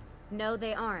us. No,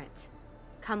 they aren't.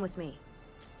 Come with me.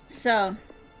 So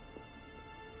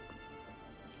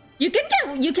you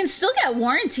can still get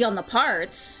warranty on the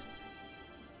parts.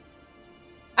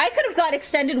 I could have got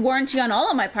extended warranty on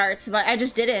all of my parts, but I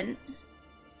just didn't.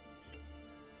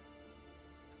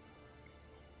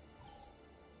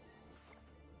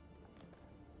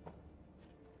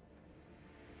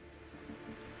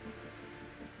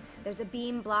 There's a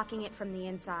beam blocking it from the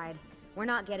inside. We're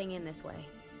not getting in this way.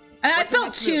 And I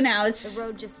built 2 now. It's the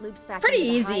road just loops back pretty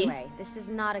into the easy. Highway. This is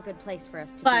not a good place for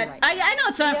us to but be right I know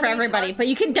it's not for everybody, but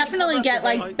you can definitely get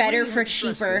like better for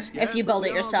cheaper if you build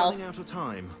it yourself.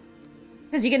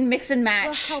 Because you can mix and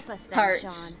match help us then,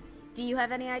 parts. Sean. Do you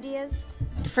have any ideas?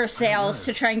 For sales,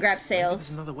 to try and grab sales.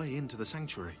 There's another way into the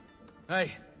sanctuary.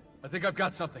 Hey, I think I've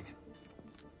got something.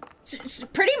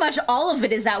 Pretty much all of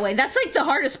it is that way. That's like the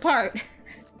hardest part.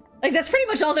 Like, that's pretty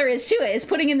much all there is to it, is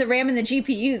putting in the RAM and the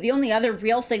GPU. The only other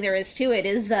real thing there is to it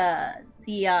is the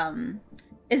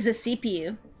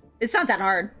CPU. It's not that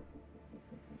hard.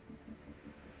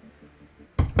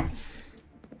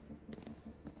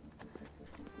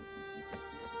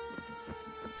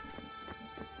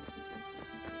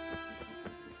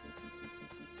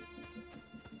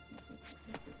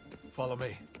 Follow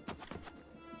me.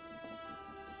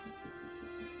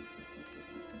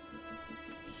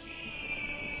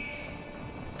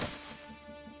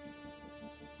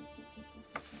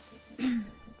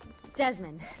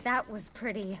 Desmond, that was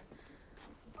pretty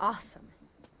awesome.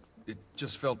 It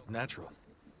just felt natural.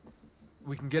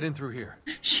 We can get in through here.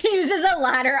 She uses a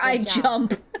ladder, I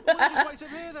jump. Well, let's wait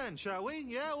up here then, shall we?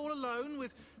 Yeah, all alone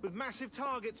with massive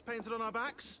targets painted on our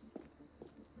backs.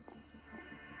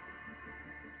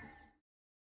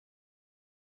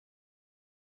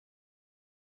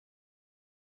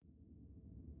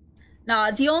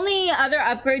 No, the only other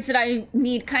upgrades that I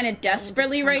need kind of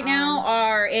desperately right now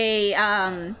are a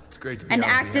an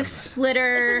active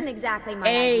splitter, This isn't exactly my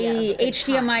a idea of a good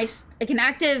HDMI, like an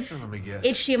active Let me guess.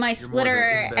 HDMI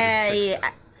splitter, a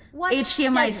What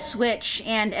HDMI doesn't? switch,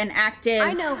 and an active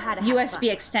I know how to have USB fun.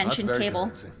 extension That's very cable.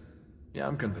 convincing. Yeah,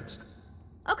 I'm convinced.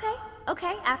 Okay,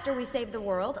 okay, after we save the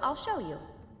world, I'll show you.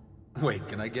 Wait,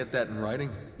 can I get that in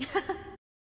writing?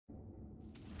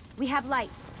 We have light.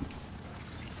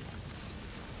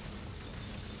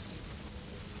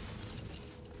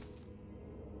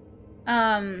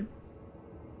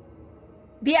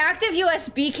 The active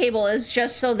USB cable is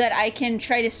just so that I can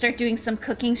try to start doing some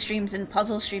cooking streams and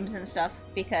puzzle streams and stuff,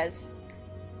 because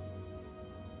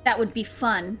that would be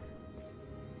fun.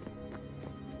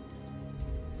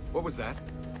 What was that?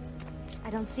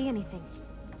 I don't see anything.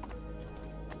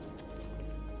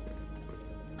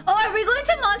 Oh, are we going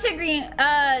to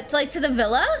Montegreen, like to the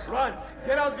villa? Run!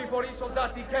 Get out before I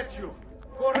soldati catch you!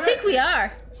 I think we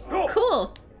are.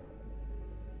 Cool.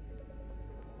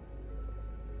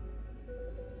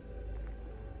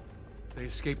 They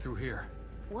escaped through here.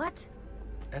 What?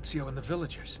 Ezio and the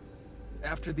villagers.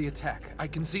 After the attack, I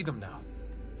can see them now.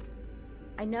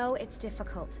 I know it's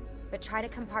difficult, but try to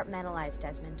compartmentalize,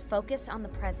 Desmond. Focus on the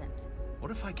present. What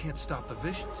if I can't stop the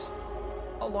visions?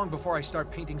 How long before I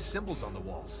start painting symbols on the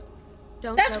walls?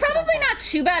 Don't That's joke about probably that. not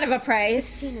too bad of a 16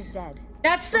 price. is dead.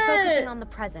 That's We're focusing the... on the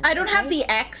present. I don't have okay? the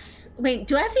X. Wait,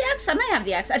 do I have the X? I might have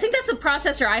the X. I think that's the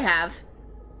processor I have.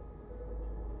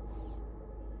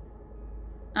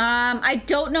 I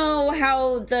don't know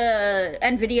how the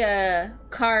NVIDIA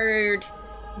card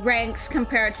ranks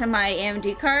compared to my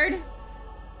AMD card.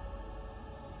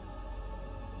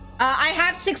 I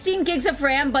have 16 gigs of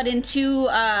RAM, but in two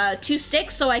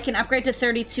sticks, so I can upgrade to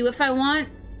 32 if I want.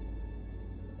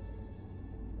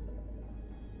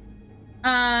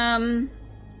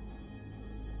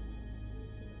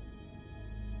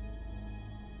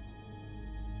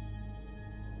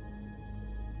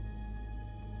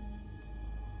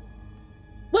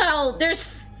 Well, there's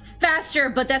faster,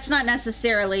 but that's not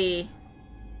necessarily...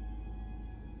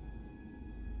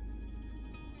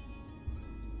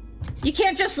 You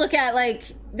can't just look at, like,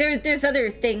 there's other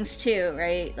things too,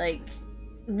 right? Like,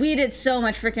 we did so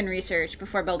much freaking research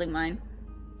before building mine.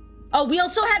 Oh, we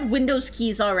also had Windows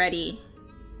keys already,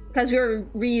 because we were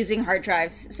reusing hard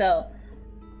drives, so...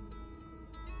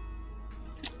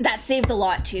 That saved a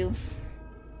lot too.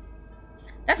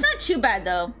 That's not too bad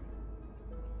though.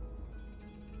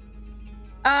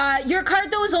 Your card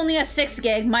though is only a 6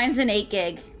 gig, mine's an 8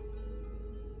 gig.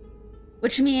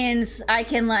 Which means I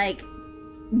can like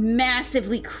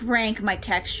massively crank my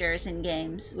textures in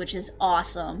games, which is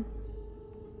awesome.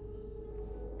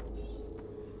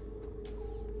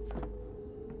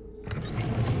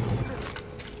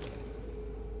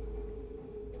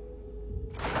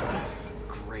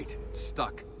 Great, it's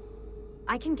stuck.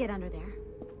 I can get under there.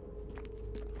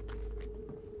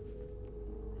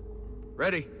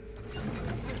 Ready.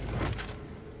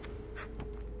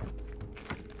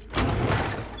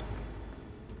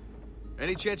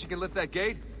 Any chance you can lift that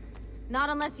gate? Not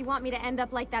unless you want me to end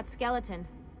up like that skeleton.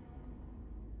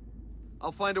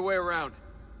 I'll find a way around.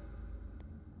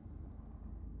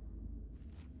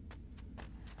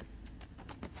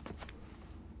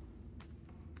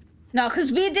 No,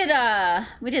 because we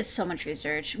did so much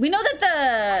research. We know that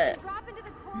the... Drop into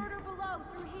the corridor below,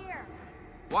 through here.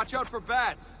 Watch out for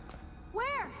bats.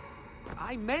 Where?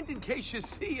 I meant in case you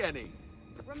see any.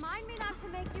 Remind me not to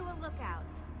make you a lookout.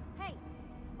 Hey,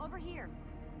 over here.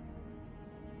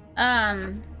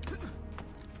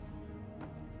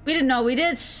 We didn't know. We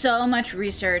did so much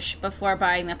research before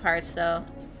buying the parts, though.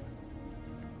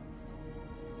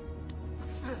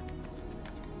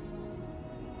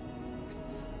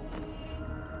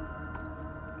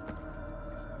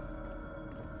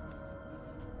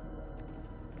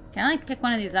 Can I like pick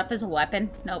one of these up as a weapon?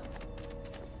 Nope.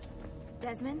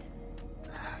 Desmond?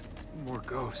 More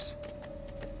ghosts.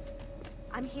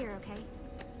 I'm here, okay?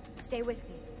 Stay with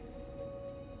me.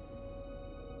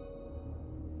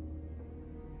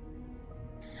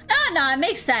 No, it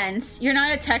makes sense. You're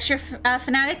not a texture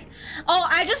fanatic. Oh,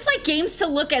 I just like games to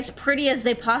look as pretty as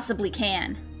they possibly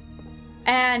can.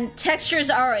 And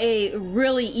textures are a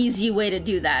really easy way to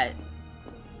do that.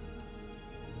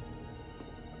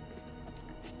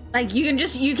 Like, you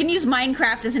can use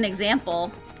Minecraft as an example.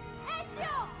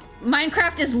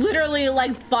 Minecraft is literally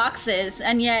like boxes,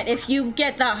 and yet if you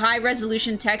get the high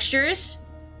resolution textures,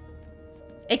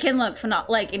 it can look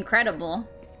like incredible.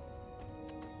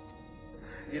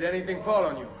 Did anything fall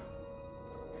on you?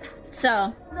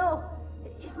 So. No.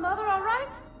 Is Mother alright?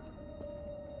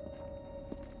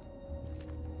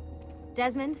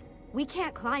 Desmond, we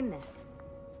can't climb this.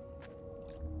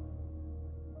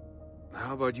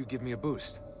 How about you give me a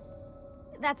boost?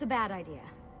 That's a bad idea.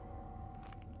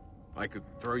 I could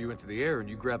throw you into the air and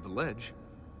you grab the ledge.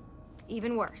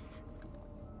 Even worse.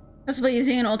 That's about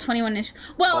using an old 21-inch.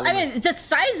 Well, I mean, the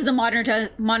size of the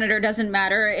monitor doesn't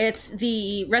matter. It's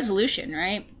the resolution,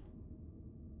 right?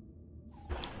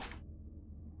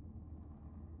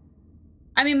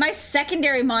 I mean, my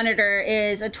secondary monitor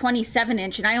is a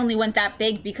 27-inch, and I only went that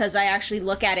big because I actually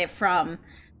look at it from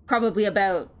probably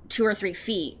about 2 or 3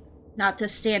 feet, not the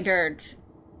standard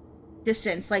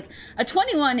distance. Like, a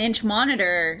 21-inch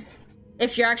monitor,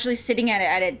 if you're actually sitting at it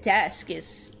at a desk,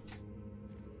 is...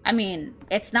 I mean,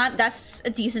 it's not... That's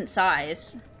a decent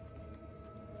size.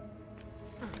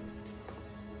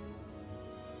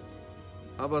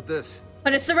 How about this?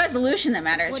 But it's the resolution that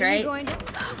matters, what right? Are you going to...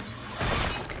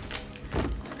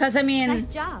 Because, I mean... Nice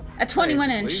job. A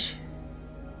 21-inch...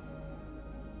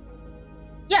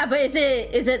 Yeah, but is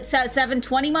it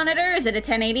 720 monitor? Is it a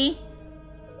 1080?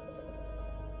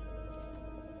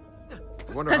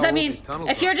 Because, I mean,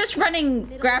 if you're just running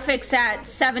graphics at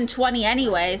 720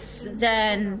 anyways,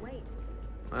 then...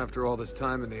 After all this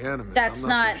time in the Animus, that's I'm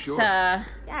not so sure. Yeah,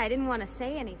 I didn't want to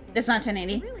say anything. That's not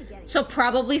 1080. So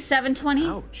probably 720?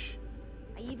 Ouch.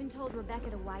 I even told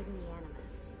Rebecca to widen the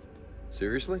Animus.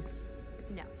 Seriously?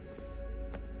 No.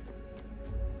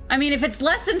 I mean, if it's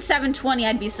less than 720,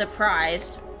 I'd be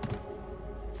surprised.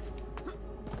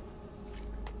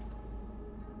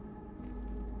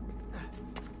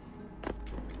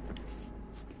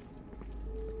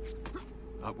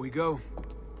 Up we go.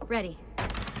 Ready.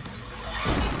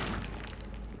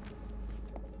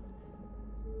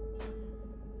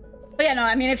 But yeah, no,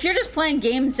 I mean, if you're just playing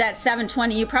games at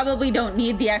 720, you probably don't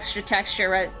need the extra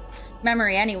texture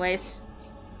memory anyways.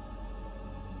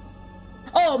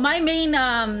 Oh, my main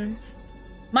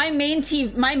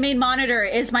monitor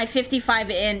is my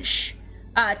 55-inch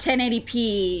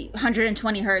 1080p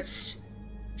 120 hertz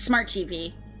smart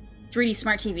TV, 3D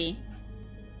smart TV.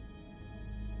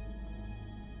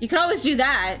 You could always do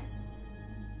that.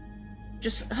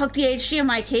 Just hook the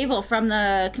HDMI cable from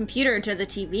the computer to the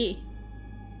TV.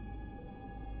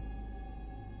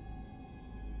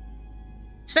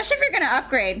 Especially if you're gonna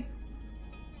upgrade.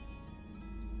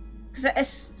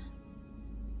 Because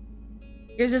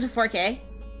yours is a 4K.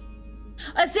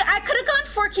 See, I could have gone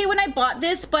 4K when I bought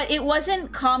this, but it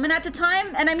wasn't common at the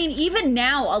time. And I mean, even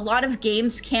now, a lot of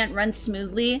games can't run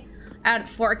smoothly at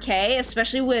 4K,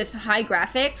 especially with high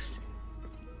graphics.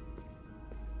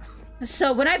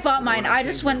 So when I bought mine, I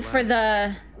just went for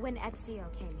the... When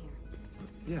Ezio came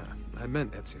here. Yeah, I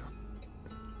meant Ezio.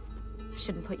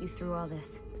 Shouldn't put you through all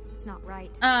this. It's not right.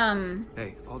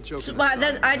 Hey, all joking so,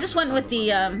 aside, I just went with the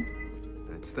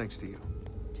That's thanks to you.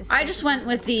 I just went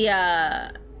with the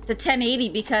 1080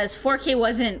 because 4K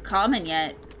wasn't common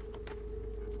yet.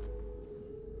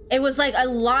 It was like a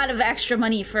lot of extra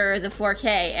money for the 4K,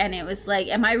 and it was like,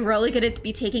 am I really gonna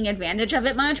be taking advantage of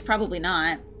it much? Probably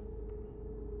not.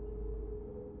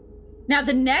 Now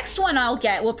the next one I'll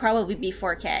get will probably be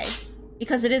 4K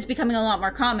because it is becoming a lot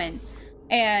more common,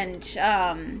 and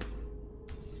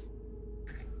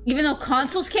even though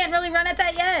consoles can't really run at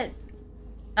that yet,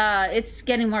 it's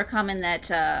getting more common that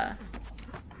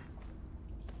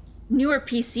newer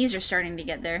PCs are starting to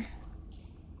get there.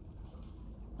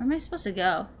 Where am I supposed to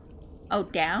go? Oh,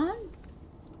 down?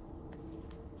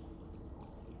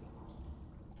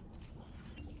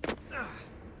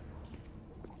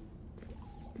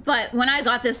 But when I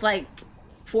got this like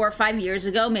 4 or 5 years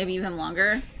ago, maybe even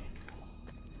longer,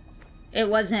 it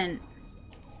wasn't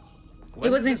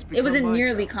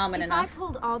nearly common enough. If I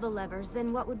pulled all the levers,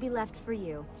 then what would be left for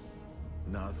you?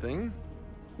 Nothing.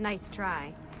 Nice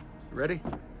try. Ready?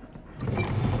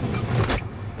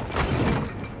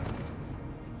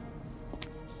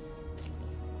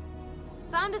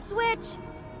 Found a switch!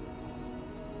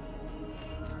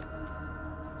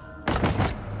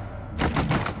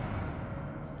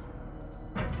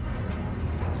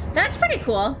 That's pretty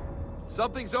cool.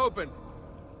 Something's open.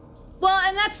 Well,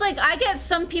 and that's like, I get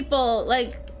some people,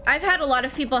 like, I've had a lot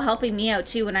of people helping me out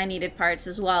too when I needed parts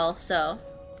as well, so.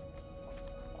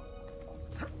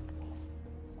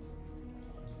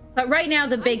 But right now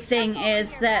the big thing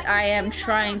is that I am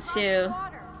trying to...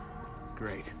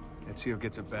 Great. Ezio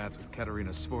gets a bath with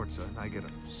Katerina Sforza, and I get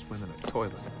a swim in a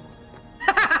toilet.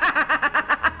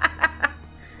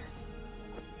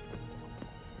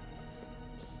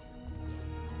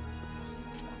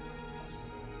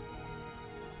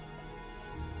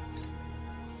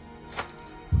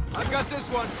 I've got this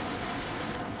one.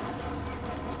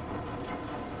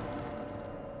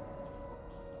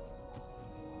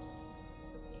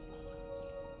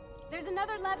 There's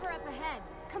another lever up ahead.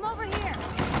 Come over here.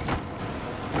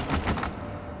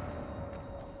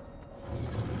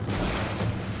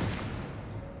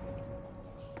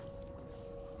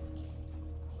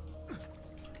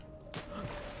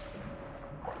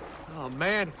 Oh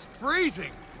man, it's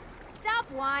freezing. Stop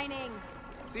whining.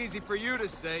 It's easy for you to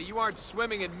say. You aren't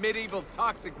swimming in medieval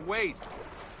toxic waste.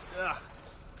 Ugh.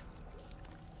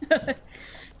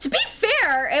 To be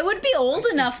fair, it would be old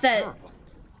enough that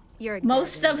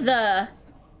most of the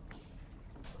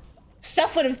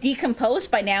stuff would have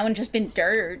decomposed by now and just been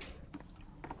dirt.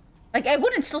 Like, it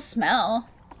wouldn't still smell.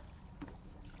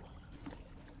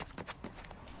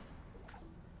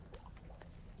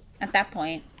 At that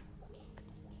point.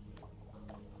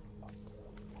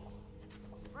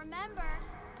 Remember,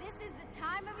 this is the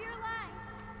time of your life.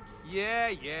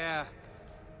 Yeah.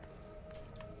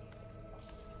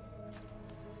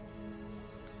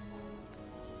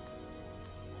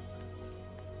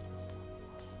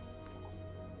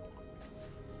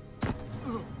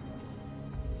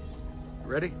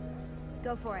 Ready?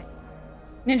 Go for it.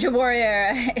 Ninja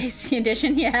Warrior AC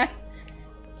Edition, yeah.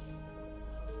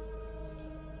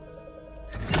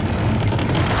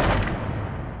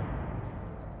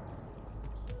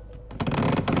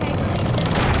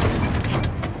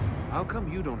 How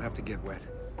come you don't have to get wet?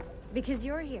 Because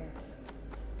you're here.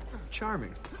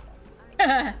 Charming.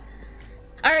 Alright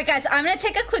guys, I'm gonna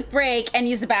take a quick break and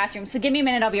use the bathroom, so give me a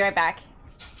minute, I'll be right back.